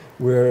point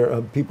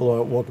where people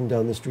aren't walking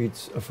down the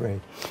streets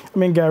afraid? I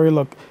mean, Gary,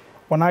 look,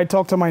 when I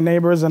talk to my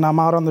neighbors and I'm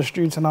out on the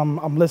streets and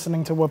I'm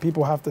listening to what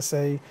people have to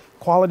say,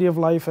 quality of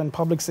life and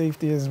public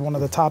safety is one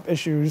of the top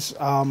issues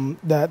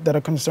that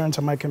are concern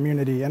to my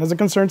community, and is a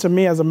concern to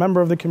me as a member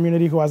of the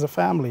community who has a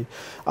family.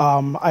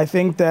 I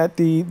think that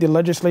the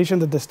legislation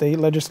that the state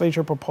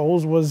legislature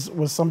proposed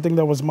was something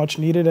that was much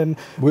needed. And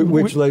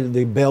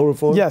the bail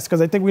reform? Yes,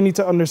 because I think we need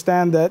to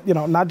understand that, you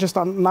know, not just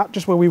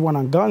where we went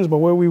on guns, but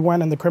where we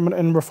went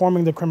in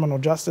reforming the criminal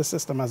justice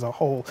system as a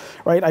whole,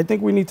 right? I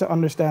think we need to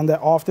understand that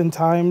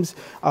oftentimes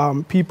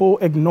people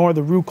ignore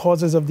the root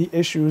causes of the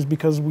issues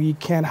because we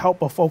can't help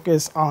but focus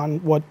on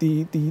what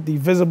the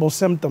visible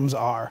symptoms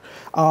are.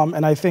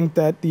 And I think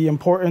that the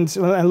importance,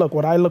 and look,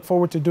 what I look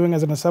forward to doing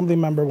as an assembly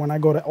member when I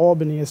go to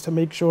Albany is to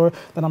make sure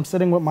that I'm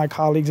sitting with my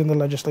colleagues in the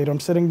legislature,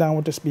 I'm sitting down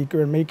with the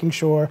speaker and making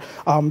sure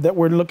that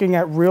we're looking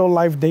at real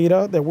life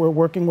data, that we're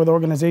working with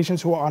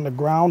organizations who are on the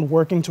ground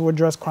working to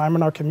address crime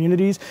in our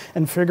communities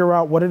and figure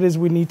out what it is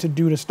we need to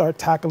do to start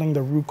tackling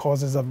the root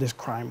causes of this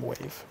crime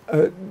wave.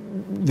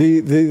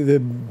 The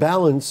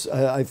balance,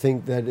 I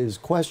think, that is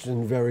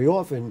questioned very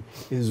often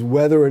is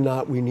whether or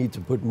not we need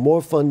to put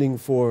more funding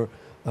for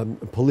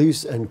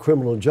police and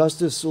criminal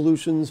justice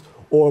solutions,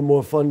 or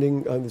more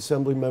funding. The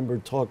Assembly member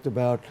talked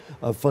about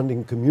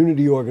funding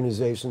community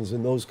organizations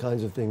and those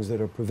kinds of things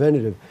that are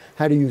preventative.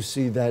 How do you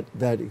see that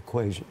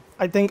equation?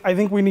 I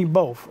think we need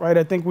both, right?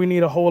 I think we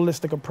need a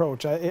holistic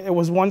approach. It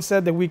was once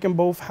said that we can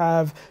both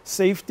have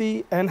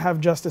safety and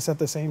have justice at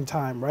the same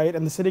time, right?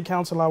 And the city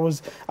council, I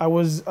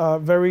was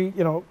very,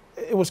 you know,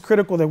 it was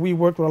critical that we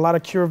worked with a lot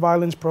of cure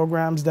violence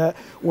programs that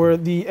were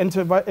the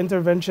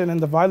intervention and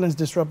the violence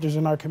disruptors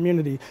in our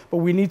community. But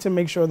we need to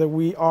make sure that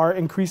we are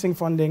increasing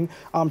funding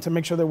to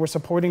make sure that we're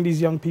supporting these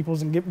young people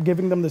and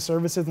giving them the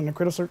services and the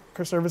critical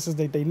services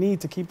that they need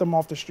to keep them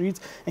off the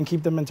streets and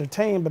keep them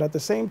entertained. But at the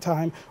same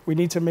time, we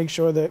need to make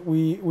sure that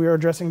we are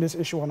addressing this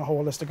issue on a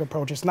holistic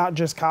approach. It's not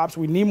just cops.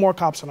 We need more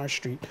cops on our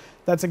street.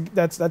 That's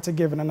a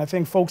given. And I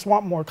think folks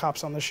want more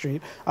cops on the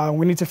street.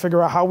 We need to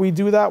figure out how we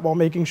do that while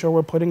making sure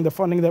we're putting the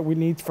funding that we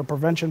need for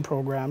prevention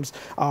programs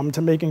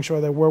to making sure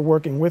that we're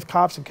working with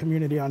cops and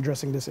community on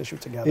addressing this issue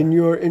together. In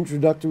your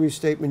introductory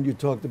statement, you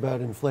talked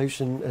about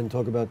inflation and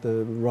talk about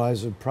the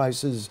rise of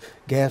prices.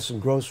 Gas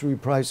and grocery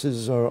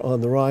prices are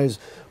on the rise.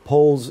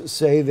 Polls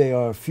say they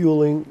are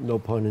fueling, no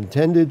pun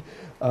intended,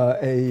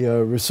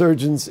 a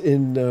resurgence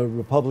in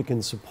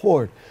Republican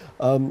support.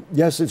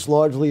 Yes, it's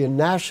largely a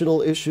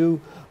national issue,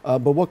 but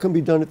what can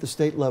be done at the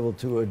state level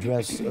to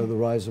address the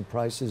rise of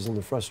prices and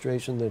the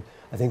frustration that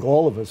I think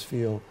all of us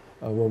feel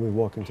when we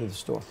walk into the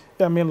store.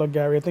 Yeah, I mean, look,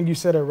 Gary, I think you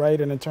said it right,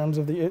 and in terms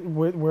of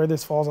where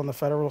this falls on the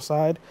federal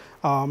side.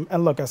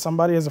 And look, as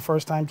somebody as a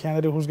first-time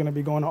candidate who's going to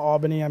be going to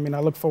Albany, I mean, I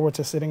look forward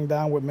to sitting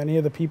down with many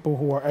of the people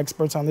who are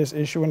experts on this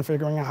issue and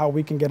figuring out how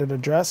we can get it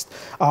addressed.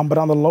 But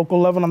on the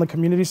local level, on the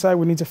community side,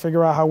 we need to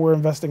figure out how we're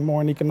investing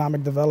more in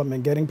economic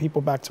development, getting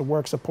people back to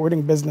work,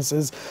 supporting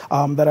businesses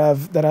that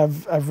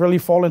have really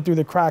fallen through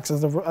the cracks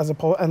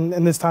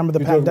in this time of the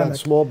pandemic. About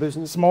small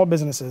businesses? Small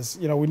businesses.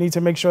 You know, we need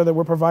to make sure that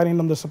we're providing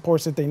them the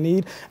supports that they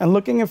need, and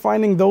looking and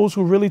finding those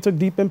who really took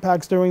deep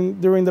impacts during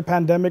the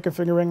pandemic and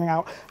figuring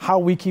out how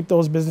we keep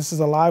those businesses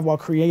alive while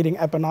creating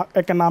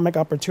economic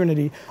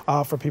opportunity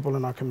for people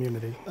in our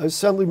community.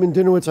 Assemblyman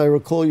Dinowitz, I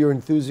recall your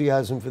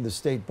enthusiasm for the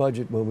state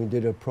budget when we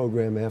did a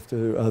program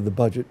after the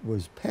budget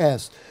was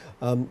passed.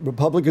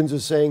 Republicans are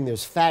saying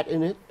there's fat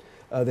in it.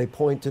 They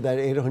point to that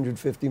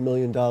 $850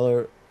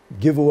 million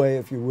giveaway,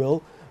 if you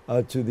will,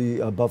 to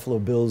the Buffalo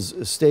Bills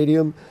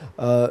stadium.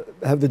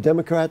 Have the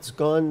Democrats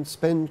gone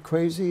spend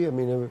crazy? I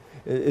mean,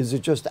 is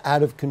it just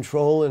out of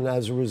control, and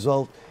as a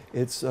result,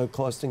 it's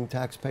costing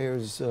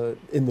taxpayers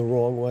in the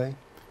wrong way?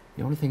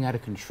 The only thing out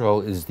of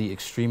control is the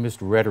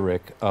extremist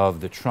rhetoric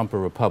of the Trumper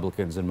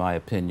Republicans, in my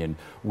opinion.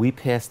 We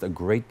passed a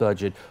great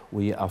budget.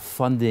 We are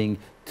funding,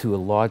 to a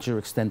larger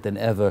extent than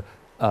ever,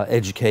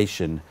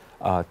 education,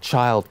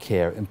 child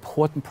care,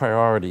 important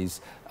priorities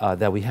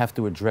that we have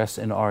to address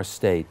in our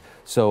state.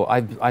 So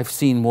I've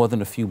seen more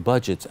than a few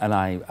budgets, and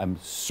I'm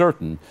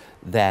certain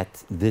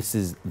that this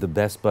is the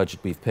best budget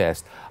we've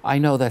passed. I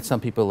know that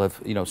some people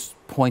have,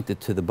 pointed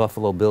to the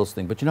Buffalo Bills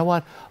thing, but you know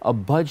what? A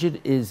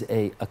budget is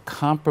a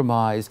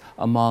compromise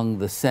among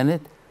the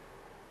Senate,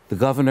 the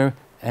governor,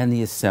 and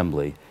the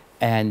Assembly,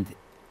 and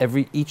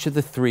each of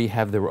the three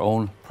have their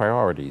own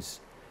priorities.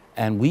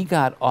 And we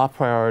got our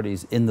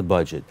priorities in the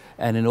budget.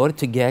 And in order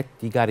to get,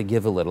 you got to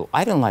give a little.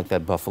 I don't like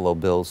that Buffalo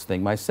Bills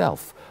thing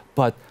myself,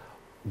 but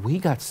we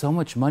got so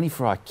much money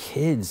for our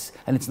kids.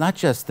 And it's not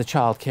just the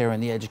child care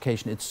and the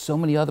education. It's so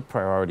many other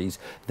priorities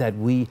that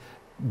we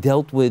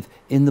dealt with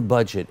in the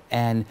budget.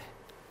 And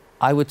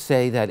I would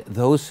say that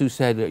those who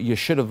said you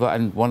should have,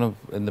 and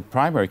in the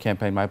primary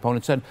campaign, my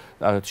opponent said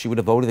she would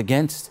have voted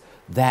against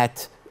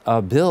that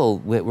bill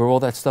where all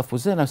that stuff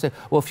was in. I said,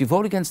 well, if you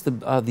vote against the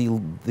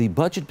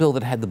budget bill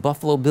that had the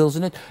Buffalo Bills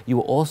in it, you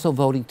were also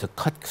voting to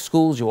cut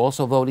schools, you were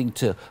also voting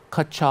to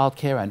cut child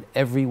care and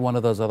every one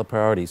of those other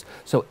priorities.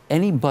 So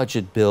any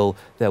budget bill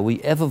that we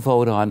ever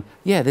vote on,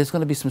 yeah, there's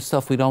going to be some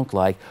stuff we don't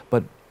like,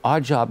 but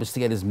our job is to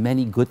get as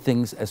many good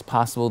things as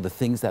possible, the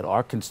things that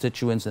our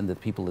constituents and the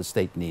people of the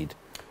state need.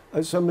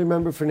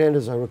 Assemblymember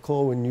Fernández, I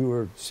recall when you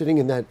were sitting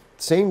in that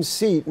same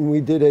seat and we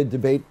did a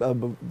debate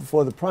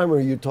before the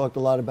primary, you talked a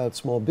lot about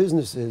small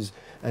businesses,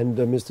 and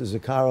Mr.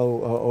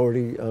 Zacarro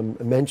already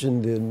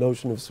mentioned the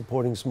notion of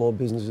supporting small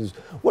businesses.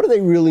 What do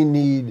they really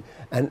need,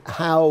 and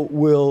how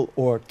will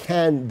or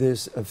can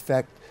this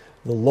affect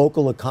the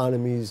local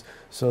economies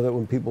so that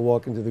when people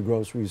walk into the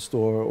grocery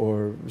store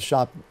or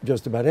shop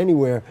just about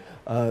anywhere,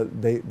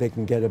 they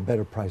can get a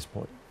better price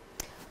point?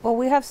 Well,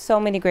 we have so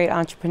many great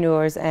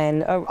entrepreneurs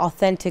and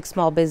authentic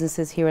small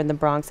businesses here in the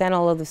Bronx and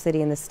all over the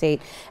city and the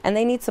state, and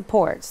they need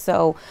support.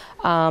 So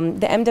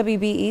the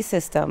MWBE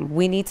system,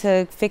 we need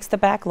to fix the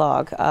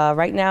backlog.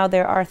 Right now,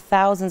 there are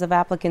thousands of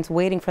applicants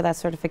waiting for that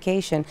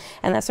certification,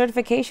 and that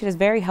certification is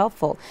very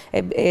helpful.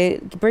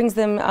 It brings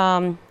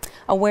them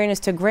awareness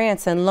to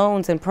grants and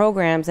loans and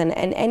programs and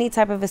any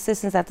type of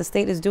assistance that the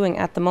state is doing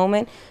at the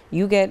moment.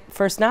 You get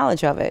first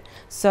knowledge of it.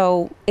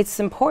 So it's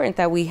important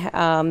that we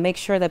make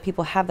sure that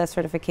people have that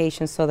certification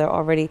so they're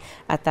already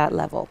at that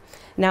level.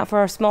 Now for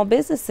our small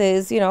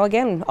businesses,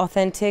 again,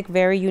 authentic,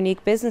 very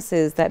unique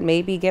businesses that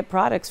maybe get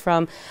products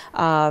from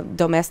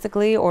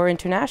domestically or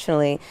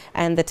internationally,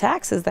 and the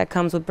taxes that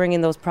comes with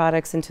bringing those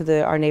products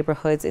into our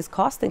neighborhoods is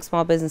costing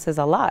small businesses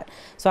a lot.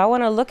 So I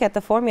want to look at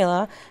the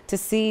formula to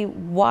see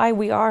why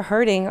we are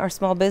hurting our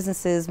small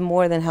businesses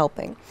more than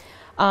helping.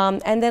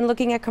 And then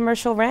looking at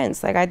commercial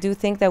rents, I do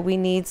think that we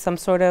need some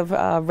sort of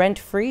rent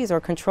freeze or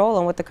control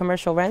on what the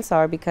commercial rents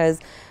are, because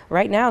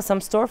right now some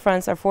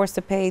storefronts are forced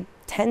to pay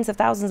tens of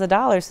thousands of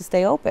dollars to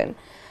stay open.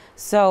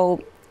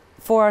 So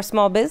for our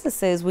small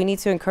businesses, we need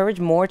to encourage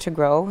more to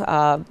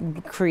grow,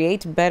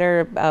 create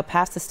better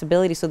paths to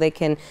stability so they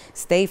can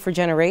stay for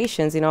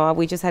generations.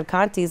 We just had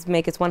Conti's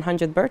make its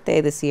 100th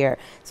birthday this year.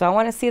 So I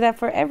want to see that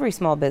for every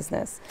small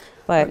business.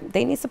 But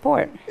they need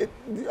support.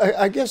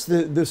 I guess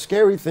the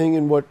scary thing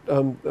in what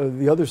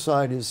the other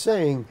side is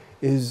saying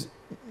is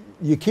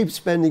you keep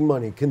spending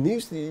money.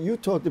 You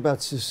talked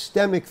about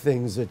systemic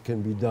things that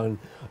can be done.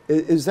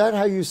 Is that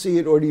how you see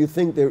it, or do you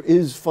think there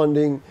is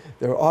funding,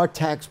 there are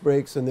tax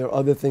breaks, and there are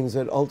other things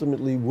that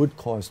ultimately would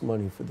cost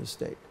money for the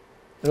state?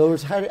 In other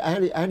words, how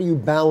do you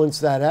balance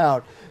that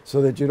out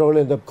so that you don't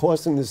end up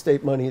costing the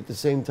state money at the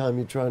same time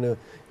you're trying to,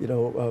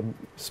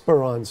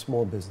 spur on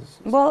small businesses?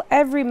 Well,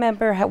 every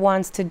member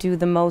wants to do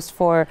the most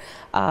for,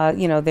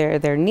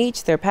 their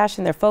niche, their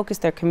passion, their focus,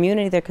 their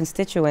community, their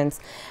constituents.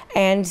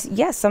 And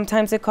yes,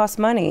 sometimes it costs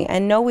money.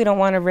 And no, we don't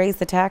want to raise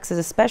the taxes,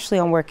 especially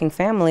on working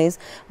families.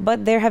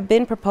 But there have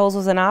been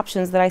proposals and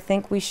options that I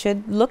think we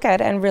should look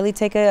at and really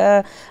take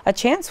a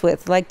chance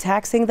with, like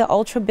taxing the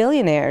ultra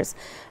billionaires.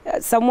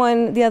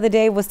 Someone the other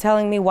day was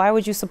telling me, why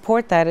would you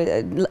support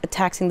that,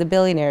 taxing the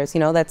billionaires?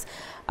 That's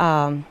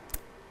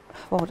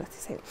what would I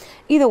say?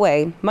 Either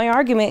way, my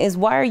argument is,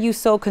 why are you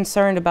so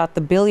concerned about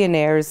the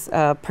billionaires'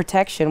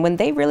 protection when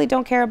they really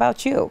don't care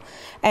about you?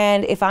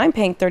 And if I'm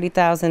paying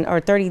 30,000 or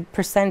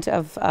 30%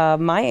 of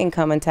my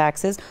income in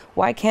taxes,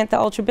 why can't the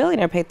ultra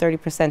billionaire pay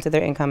 30% of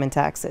their income in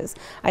taxes?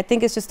 I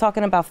think it's just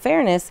talking about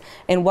fairness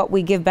and what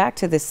we give back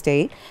to the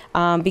state,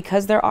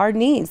 because there are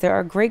needs. There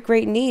are great,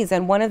 great needs.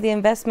 And one of the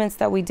investments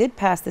that we did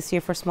pass this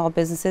year for small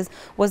businesses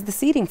was the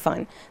seeding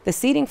fund. The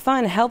seeding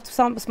fund helped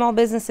some small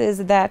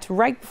businesses that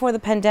right before the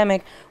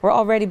pandemic were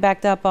already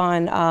backed up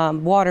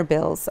on water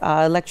bills,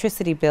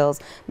 electricity bills,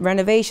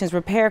 renovations,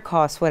 repair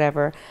costs,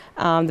 whatever.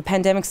 The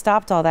pandemic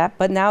stopped all that,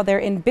 but now they're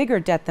in bigger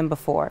debt than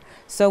before.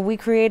 So we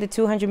created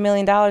 $200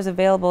 million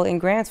available in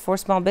grants for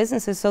small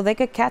businesses so they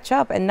could catch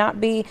up and not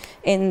be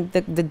in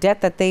the debt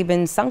that they've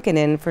been sunken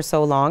in for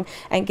so long,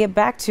 and get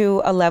back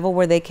to a level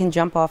where they can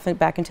jump off and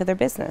back into their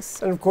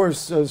business. And of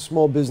course,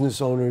 small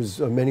business owners,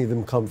 many of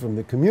them come from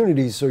the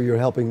community, so you're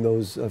helping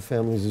those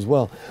families as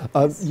well.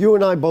 You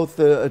and I both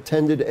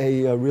attended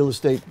a real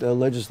estate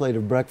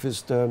legislative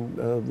breakfast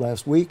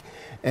last week,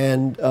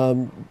 and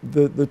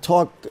the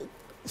talk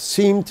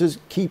seemed to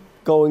keep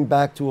going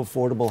back to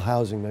affordable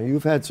housing. Now,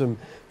 you've had some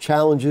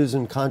challenges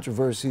and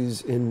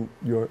controversies in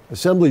your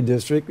assembly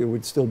district. It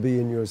would still be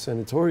in your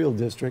senatorial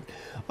district.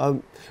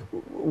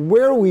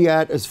 Where are we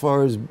at as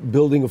far as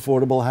building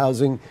affordable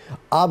housing?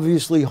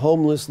 Obviously,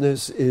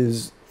 homelessness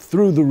is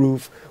through the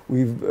roof.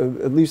 We've,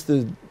 at least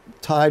the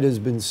tide has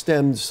been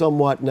stemmed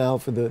somewhat now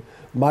for the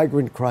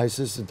migrant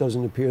crisis. It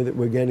doesn't appear that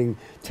we're getting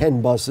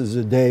 10 buses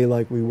a day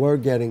like we were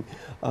getting,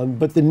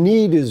 but the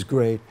need is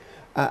great.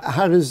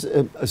 How does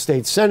a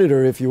state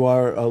senator, if you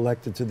are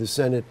elected to the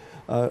Senate,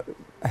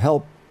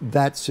 help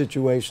that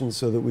situation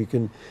so that we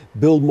can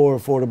build more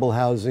affordable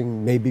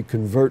housing, maybe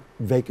convert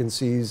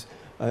vacancies,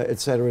 et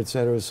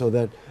cetera, so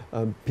that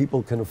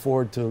people can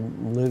afford to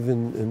live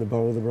in the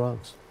borough of the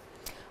Bronx?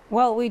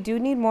 Well, we do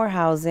need more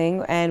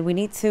housing, and we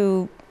need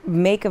to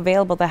make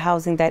available the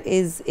housing that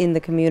is in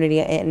the community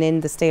and in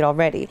the state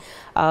already.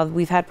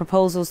 We've had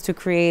proposals to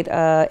create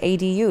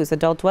ADUs,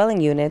 adult dwelling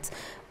units,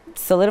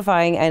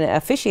 solidifying and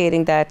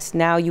officiating that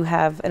now you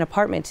have an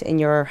apartment in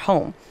your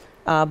home.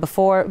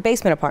 Before,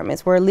 basement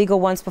apartments were illegal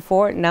once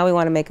before. Now we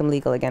want to make them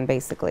legal again,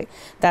 basically.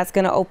 That's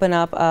going to open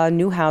up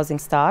new housing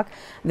stock.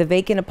 The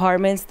vacant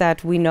apartments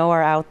that we know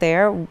are out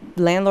there,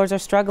 landlords are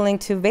struggling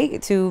to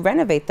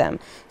renovate them.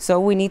 So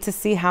we need to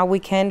see how we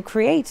can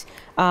create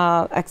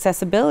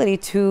accessibility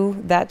to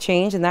that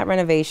change and that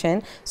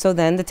renovation, so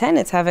then the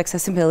tenants have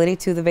accessibility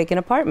to the vacant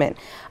apartment.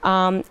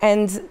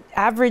 And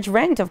average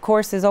rent, of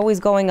course, is always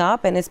going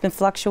up, and it's been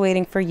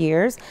fluctuating for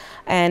years.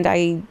 And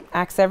I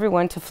ask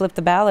everyone to flip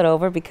the ballot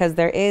over, because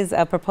there is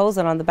a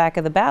proposal on the back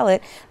of the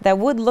ballot that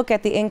would look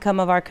at the income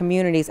of our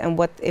communities and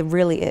what it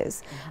really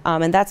is.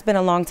 And that's been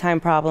a long time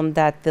problem,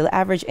 that the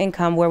average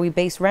income where we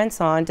base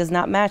rents on does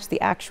not match the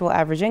actual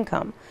average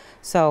income.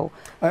 So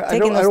I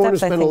don't want to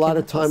spend a lot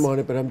of time on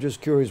it, but I'm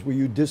just curious, were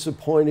you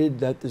disappointed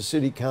that the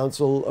city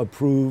council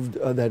approved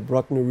that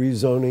Bruckner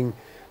rezoning?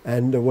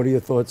 And what are your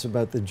thoughts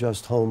about the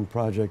Just Home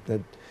project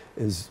that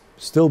is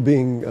still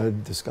being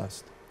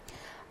discussed?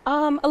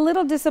 A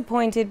little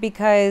disappointed,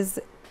 because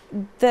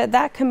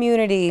that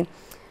community,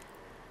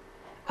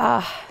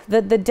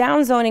 the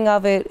downzoning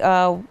of it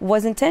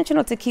was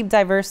intentional to keep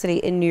diversity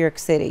in New York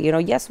City.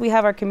 Yes, we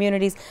have our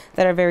communities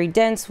that are very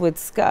dense with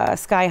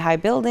sky-high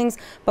buildings,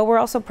 but we're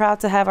also proud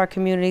to have our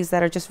communities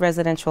that are just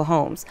residential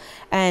homes.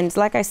 And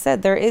like I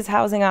said, there is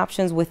housing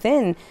options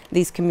within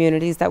these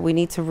communities that we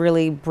need to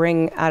really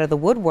bring out of the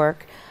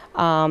woodwork.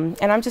 And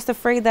I'm just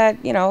afraid that,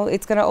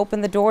 it's going to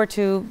open the door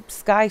to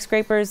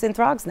skyscrapers in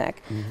Throgs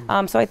Neck.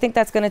 So I think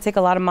that's going to take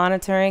a lot of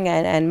monitoring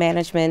and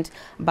management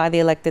by the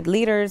elected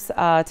leaders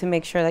to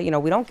make sure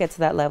that, we don't get to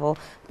that level.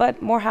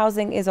 But more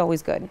housing is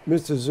always good.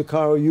 Mr.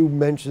 Zacarro, you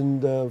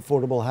mentioned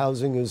affordable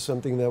housing is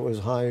something that was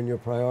high on your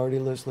priority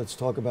list. Let's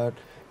talk about,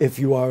 if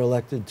you are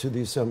elected to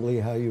the Assembly,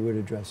 how you would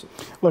address it.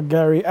 Look,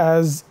 Gary,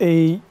 as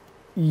a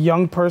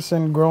young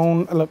person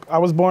I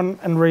was born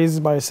and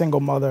raised by a single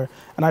mother,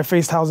 and I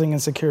faced housing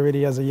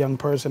insecurity as a young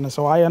person. And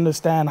so I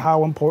understand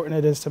how important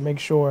it is to make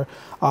sure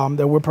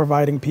that we're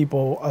providing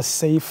people a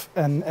safe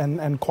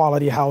and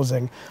quality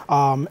housing.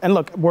 And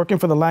look, working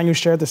for the land use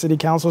chair at the city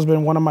council has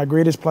been one of my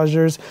greatest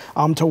pleasures,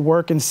 to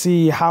work and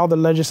see how the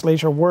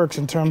legislature works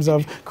in terms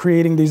of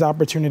creating these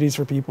opportunities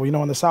for people.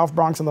 In the South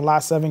Bronx in the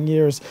last 7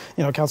 years,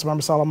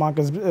 Councilmember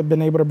Salamanca has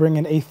been able to bring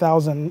in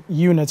 8,000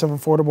 units of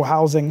affordable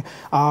housing.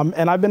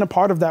 And I've been a part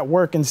part of that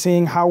work and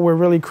seeing how we're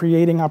really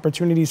creating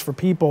opportunities for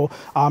people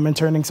and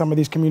turning some of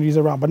these communities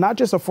around. But not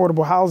just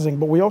affordable housing,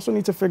 but we also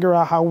need to figure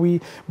out how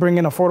we bring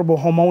in affordable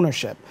home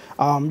ownership.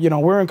 You know,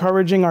 we're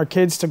encouraging our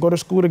kids to go to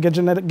school to get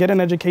an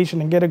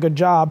education and get a good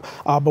job,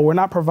 but we're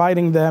not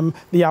providing them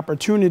the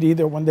opportunity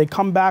that when they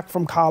come back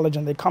from college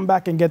and they come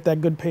back and get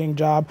that good paying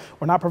job,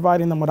 we're not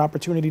providing them with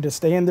opportunity to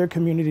stay in their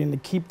community and to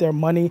keep their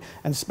money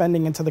and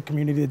spending into the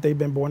community that they've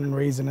been born and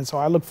raised in. And so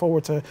I look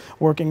forward to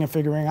working and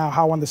figuring out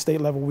how on the state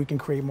level we can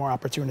create more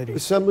opportunities.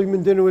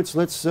 Assemblyman Dinowitz,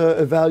 let's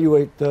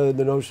evaluate the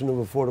notion of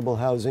affordable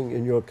housing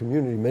in your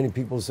community. Many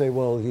people say,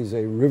 well, he's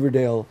a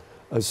Riverdale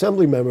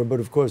Assembly member, but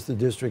of course the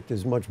district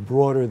is much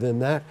broader than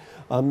that.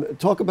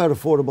 Talk about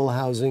affordable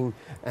housing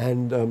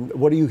and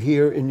what do you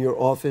hear in your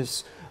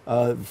office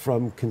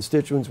from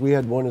constituents? We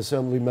had one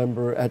Assembly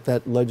member at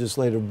that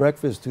legislative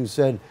breakfast who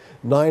said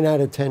 9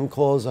 out of 10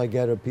 calls I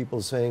get are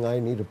people saying I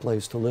need a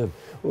place to live.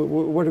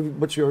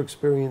 What's your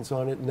experience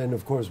on it? And then,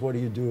 of course, what do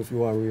you do if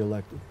you are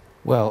reelected?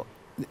 Well,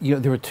 you know,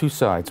 there are two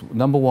sides.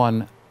 Number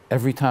one,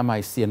 every time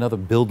I see another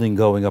building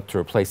going up to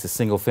replace a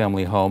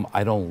single-family home,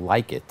 I don't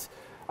like it.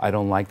 I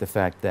don't like the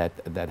fact that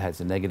that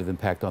has a negative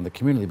impact on the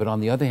community. But on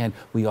the other hand,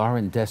 we are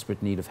in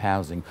desperate need of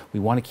housing. We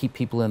want to keep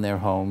people in their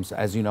homes.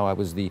 As you know, I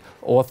was the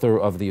author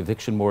of the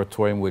eviction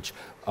moratorium, which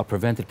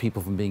prevented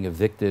people from being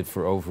evicted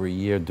for over a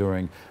year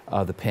during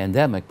the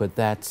pandemic. But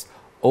that's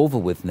over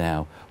with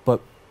now.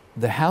 But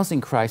the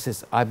housing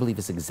crisis, I believe,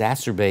 is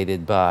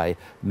exacerbated by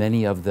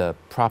many of the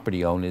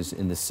property owners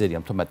in the city.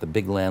 I'm talking about the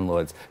big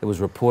landlords. It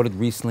was reported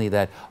recently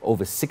that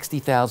over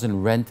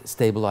 60,000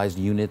 rent-stabilized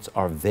units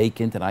are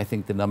vacant, and I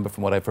think the number,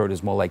 from what I've heard,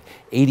 is more like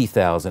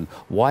 80,000.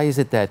 Why is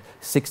it that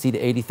 60 to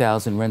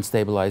 80,000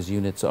 rent-stabilized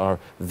units are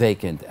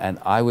vacant? And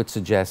I would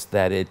suggest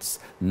that it's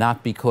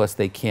not because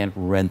they can't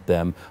rent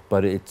them,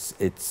 but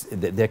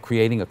they're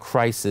creating a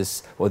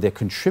crisis, or they're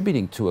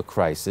contributing to a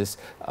crisis.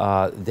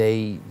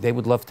 They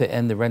would love to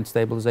end the rent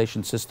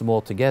stabilization system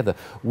altogether.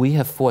 We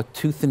have fought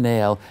tooth and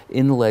nail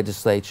in the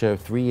legislature.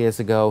 3 years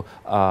ago,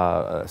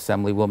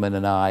 Assemblywoman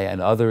and I and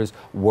others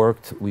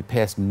worked. We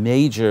passed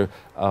major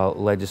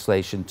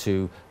legislation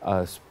to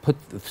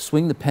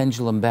swing the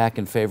pendulum back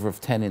in favor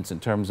of tenants in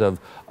terms of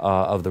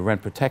the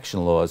rent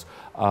protection laws.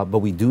 But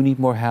we do need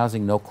more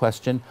housing, no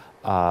question.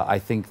 I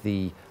think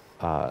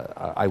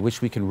I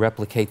wish we can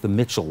replicate the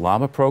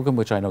Mitchell-Lama program,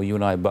 which I know you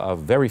and I are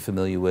very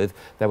familiar with.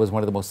 That was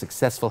one of the most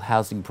successful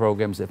housing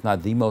programs, if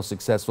not the most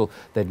successful,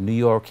 that New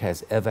York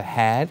has ever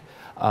had.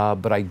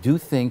 But I do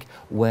think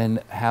when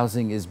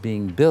housing is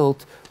being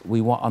built, we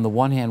want, on the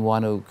one hand,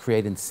 want to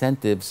create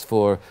incentives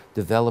for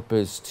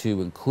developers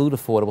to include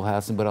affordable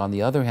housing, but on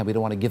the other hand, we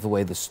don't want to give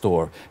away the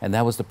store. And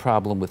that was the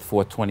problem with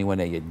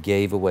 421A. It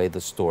gave away the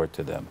store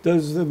to them.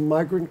 Does the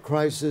migrant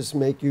crisis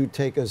make you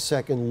take a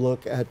second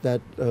look at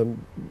that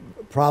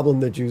problem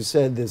that you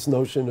said, this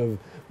notion of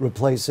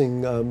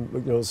replacing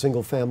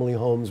single-family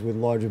homes with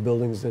larger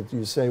buildings, that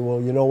you say, well,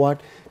 you know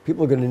what?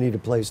 People are going to need a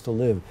place to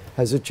live.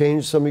 Has it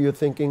changed some of your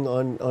thinking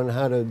on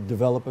how to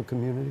develop a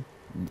community?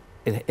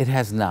 It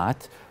has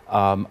not.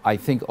 I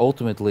think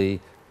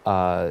ultimately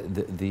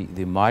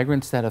the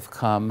migrants that have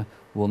come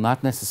will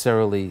not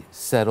necessarily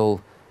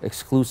settle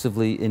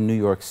exclusively in New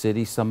York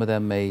City. Some of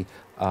them may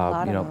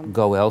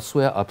go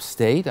elsewhere,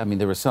 upstate. I mean,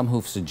 there are some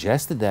who've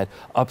suggested that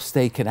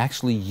upstate can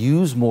actually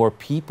use more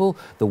people.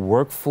 The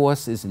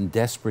workforce is in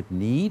desperate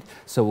need,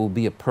 so it will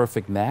be a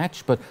perfect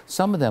match. But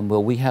some of them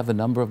will. We have a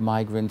number of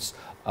migrants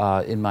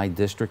in my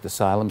district,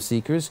 asylum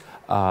seekers,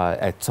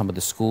 at some of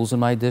the schools in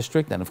my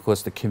district. And of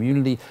course, the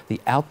community, the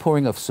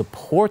outpouring of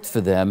support for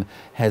them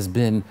has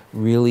been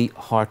really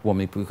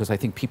heartwarming, because I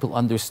think people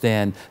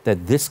understand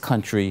that this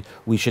country,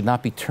 we should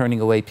not be turning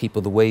away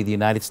people the way the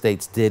United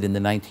States did in the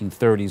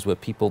 1930s, where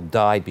people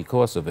died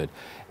because of it.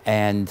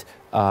 And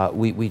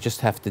we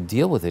just have to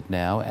deal with it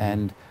now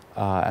and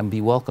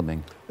be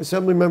welcoming.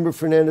 Assemblymember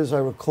Fernández, I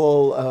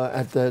recall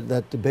at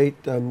that debate,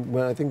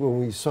 when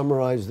we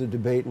summarized the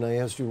debate and I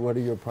asked you what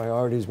are your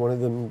priorities, one of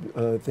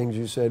them things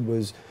you said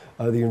was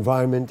the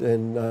environment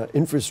and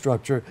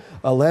infrastructure.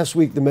 Last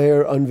week, the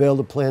mayor unveiled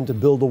a plan to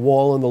build a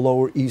wall on the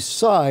Lower East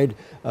Side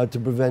to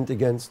prevent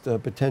against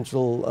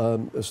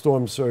potential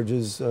storm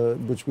surges,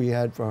 which we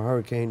had for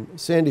Hurricane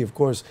Sandy. Of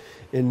course,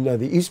 in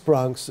the East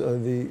Bronx,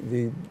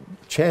 the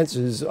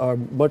chances are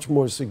much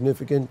more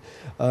significant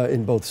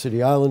in both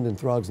City Island and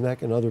Throgs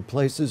Neck and other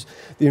places.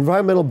 The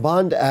Environmental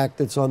Bond Act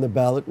that's on the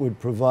ballot would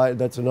provide,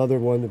 that's another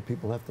one that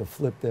people have to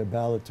flip their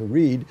ballot to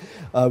read,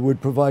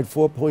 would provide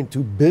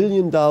 $4.2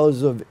 billion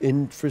of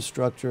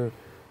infrastructure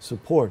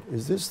support.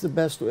 Is this the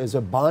best? Is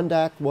a bond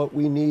act what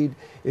we need?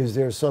 Is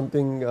there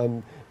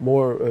something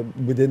more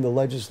within the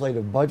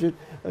legislative budget?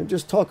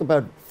 Just talk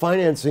about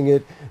financing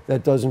it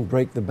that doesn't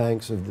break the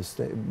banks of the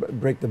state,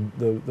 break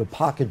the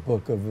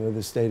pocketbook of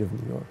the state of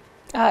New York.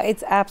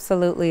 It's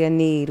absolutely a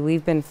need.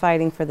 We've been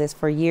fighting for this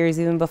for years,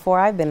 even before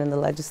I've been in the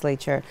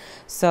legislature.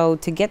 So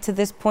to get to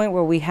this point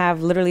where we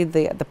have literally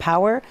the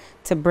power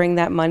to bring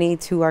that money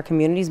to our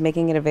communities,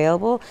 making it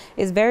available,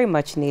 is very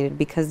much needed,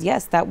 because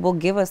yes, that will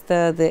give us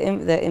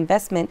the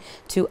investment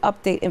to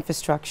update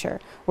infrastructure.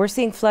 We're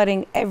seeing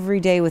flooding every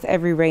day with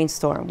every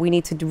rainstorm. We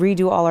need to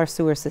redo all our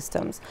sewer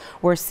systems.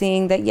 We're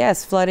seeing that,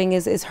 yes, flooding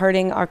is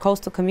hurting our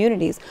coastal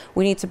communities.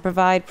 We need to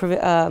provide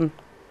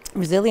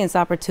resilience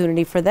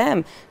opportunity for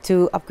them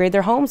to upgrade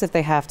their homes if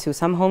they have to.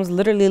 Some homes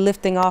literally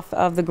lifting off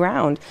of the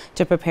ground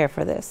to prepare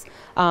for this.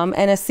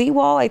 And a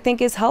seawall, I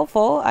think, is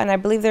helpful. And I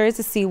believe there is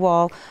a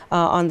seawall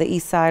on the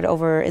east side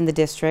over in the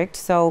district.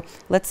 So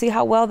let's see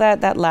how well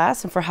that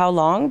lasts and for how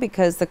long,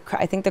 because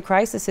I think the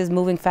crisis is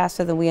moving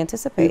faster than we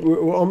anticipate.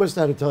 We're almost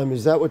out of time.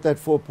 Is that what that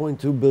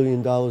 $4.2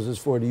 billion is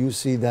for? Do you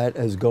see that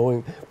as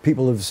going?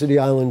 People of City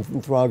Island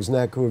and Throgs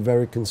Neck who are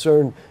very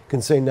concerned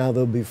can say now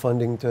there'll be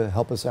funding to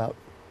help us out.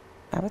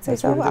 I would say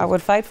so. I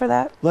would fight for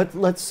that.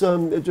 Let's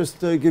just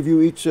give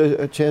you each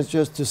a chance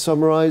just to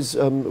summarize.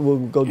 We'll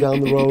go down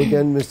the row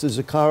again. Mr.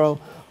 Zacarro,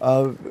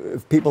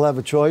 if people have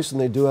a choice,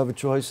 and they do have a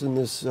choice in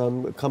this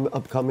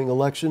upcoming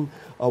election,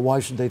 why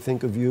should they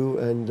think of you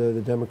and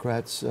the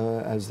Democrats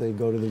as they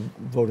go to the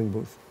voting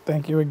booth?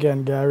 Thank you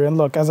again, Gary. And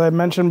look, as I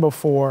mentioned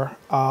before,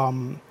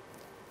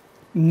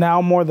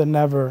 now more than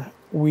ever,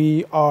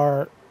 we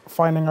are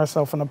finding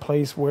ourselves in a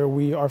place where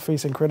we are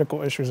facing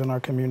critical issues in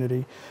our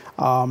community.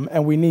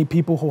 And we need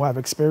people who have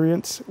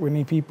experience. We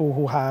need people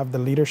who have the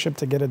leadership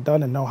to get it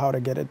done and know how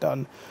to get it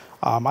done.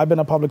 I've been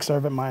a public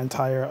servant my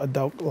entire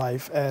adult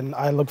life, and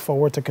I look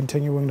forward to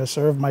continuing to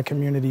serve my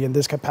community in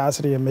this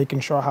capacity and making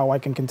sure how I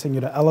can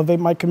continue to elevate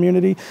my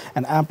community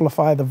and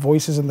amplify the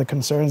voices and the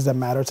concerns that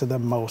matter to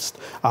them most.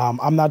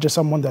 I'm not just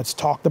someone that's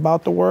talked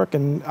about the work,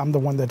 and I'm the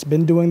one that's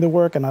been doing the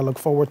work, and I look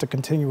forward to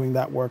continuing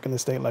that work in the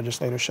state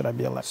legislature should I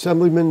be elected.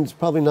 Assemblyman, it's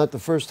probably not the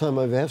first time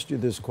I've asked you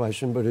this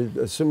question, but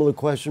a similar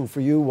question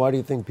for you. Why do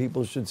you think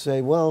people should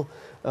say, well,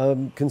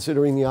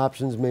 considering the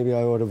options, maybe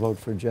I ought to vote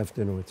for Jeff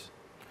Dinowitz?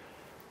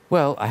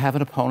 Well, I have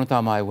an opponent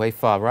on my way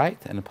far right,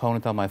 an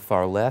opponent on my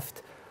far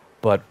left,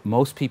 but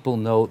most people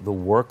know the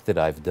work that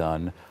I've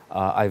done.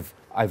 I've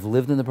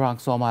lived in the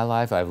Bronx all my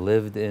life. I've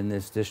lived in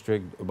this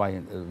district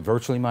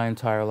virtually my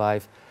entire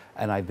life,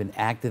 and I've been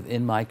active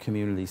in my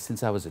community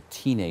since I was a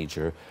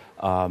teenager.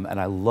 And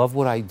I love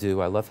what I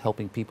do. I love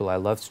helping people. I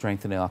love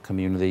strengthening our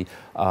community.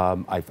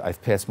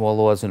 I've passed more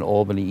laws in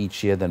Albany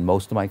each year than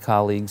most of my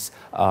colleagues,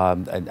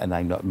 and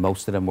I know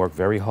most of them work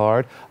very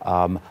hard.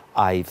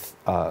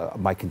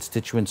 My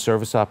constituent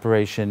service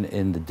operation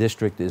in the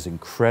district is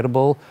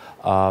incredible.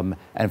 And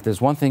if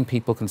there's one thing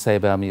people can say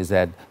about me is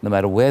that no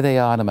matter where they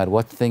are, no matter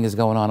what thing is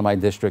going on in my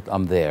district,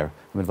 I'm there.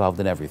 I'm involved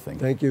in everything.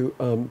 Thank you.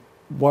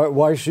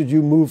 Why should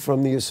you move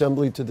from the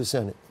Assembly to the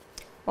Senate?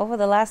 Over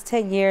the last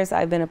 10 years,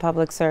 I've been a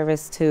public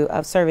servant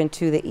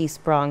to the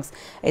East Bronx.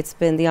 It's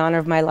been the honor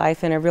of my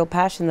life and a real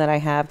passion that I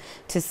have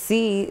to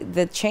see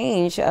the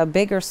change,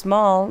 big or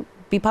small,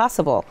 be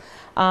possible.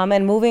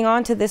 And moving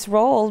on to this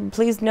role,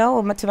 please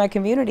know to my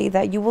community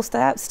that you will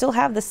still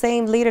have the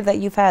same leader that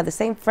you've had, the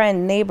same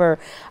friend, neighbor,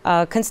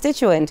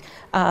 constituent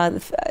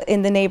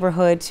in the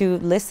neighborhood to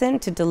listen,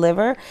 to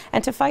deliver,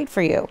 and to fight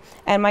for you.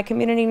 And my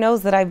community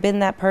knows that I've been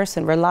that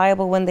person,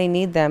 reliable when they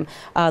need them,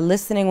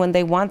 listening when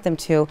they want them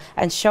to,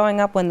 and showing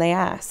up when they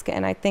ask.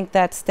 And I think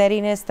that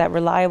steadiness, that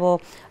reliable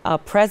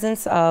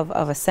presence of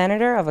a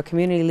senator, of a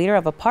community leader,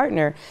 of a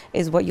partner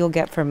is what you'll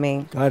get from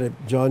me. Got it.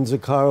 John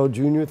Zacarro,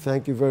 Jr.,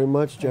 thank you very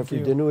much.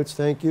 Jeffrey Dinowitz,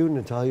 thank you.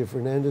 Nathalia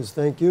Fernández,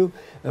 thank you.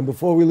 And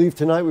before we leave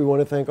tonight, we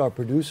want to thank our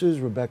producers,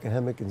 Rebecca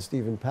Hemick and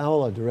Stephen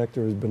Powell. Our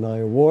director is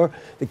Benaiah War.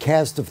 The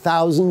cast of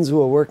thousands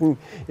who are working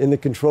in the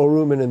control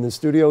room and in the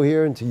studio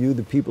here. And to you,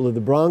 the people of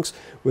the Bronx,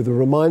 with a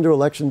reminder,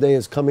 Election Day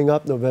is coming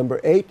up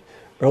November 8th.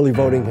 Early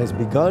voting has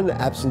begun.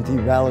 Absentee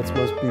ballots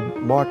must be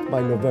marked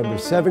by November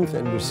 7th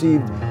and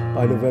received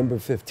by November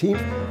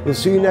 15th. We'll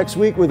see you next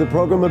week with a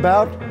program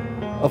about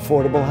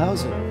affordable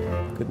housing.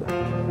 Good night.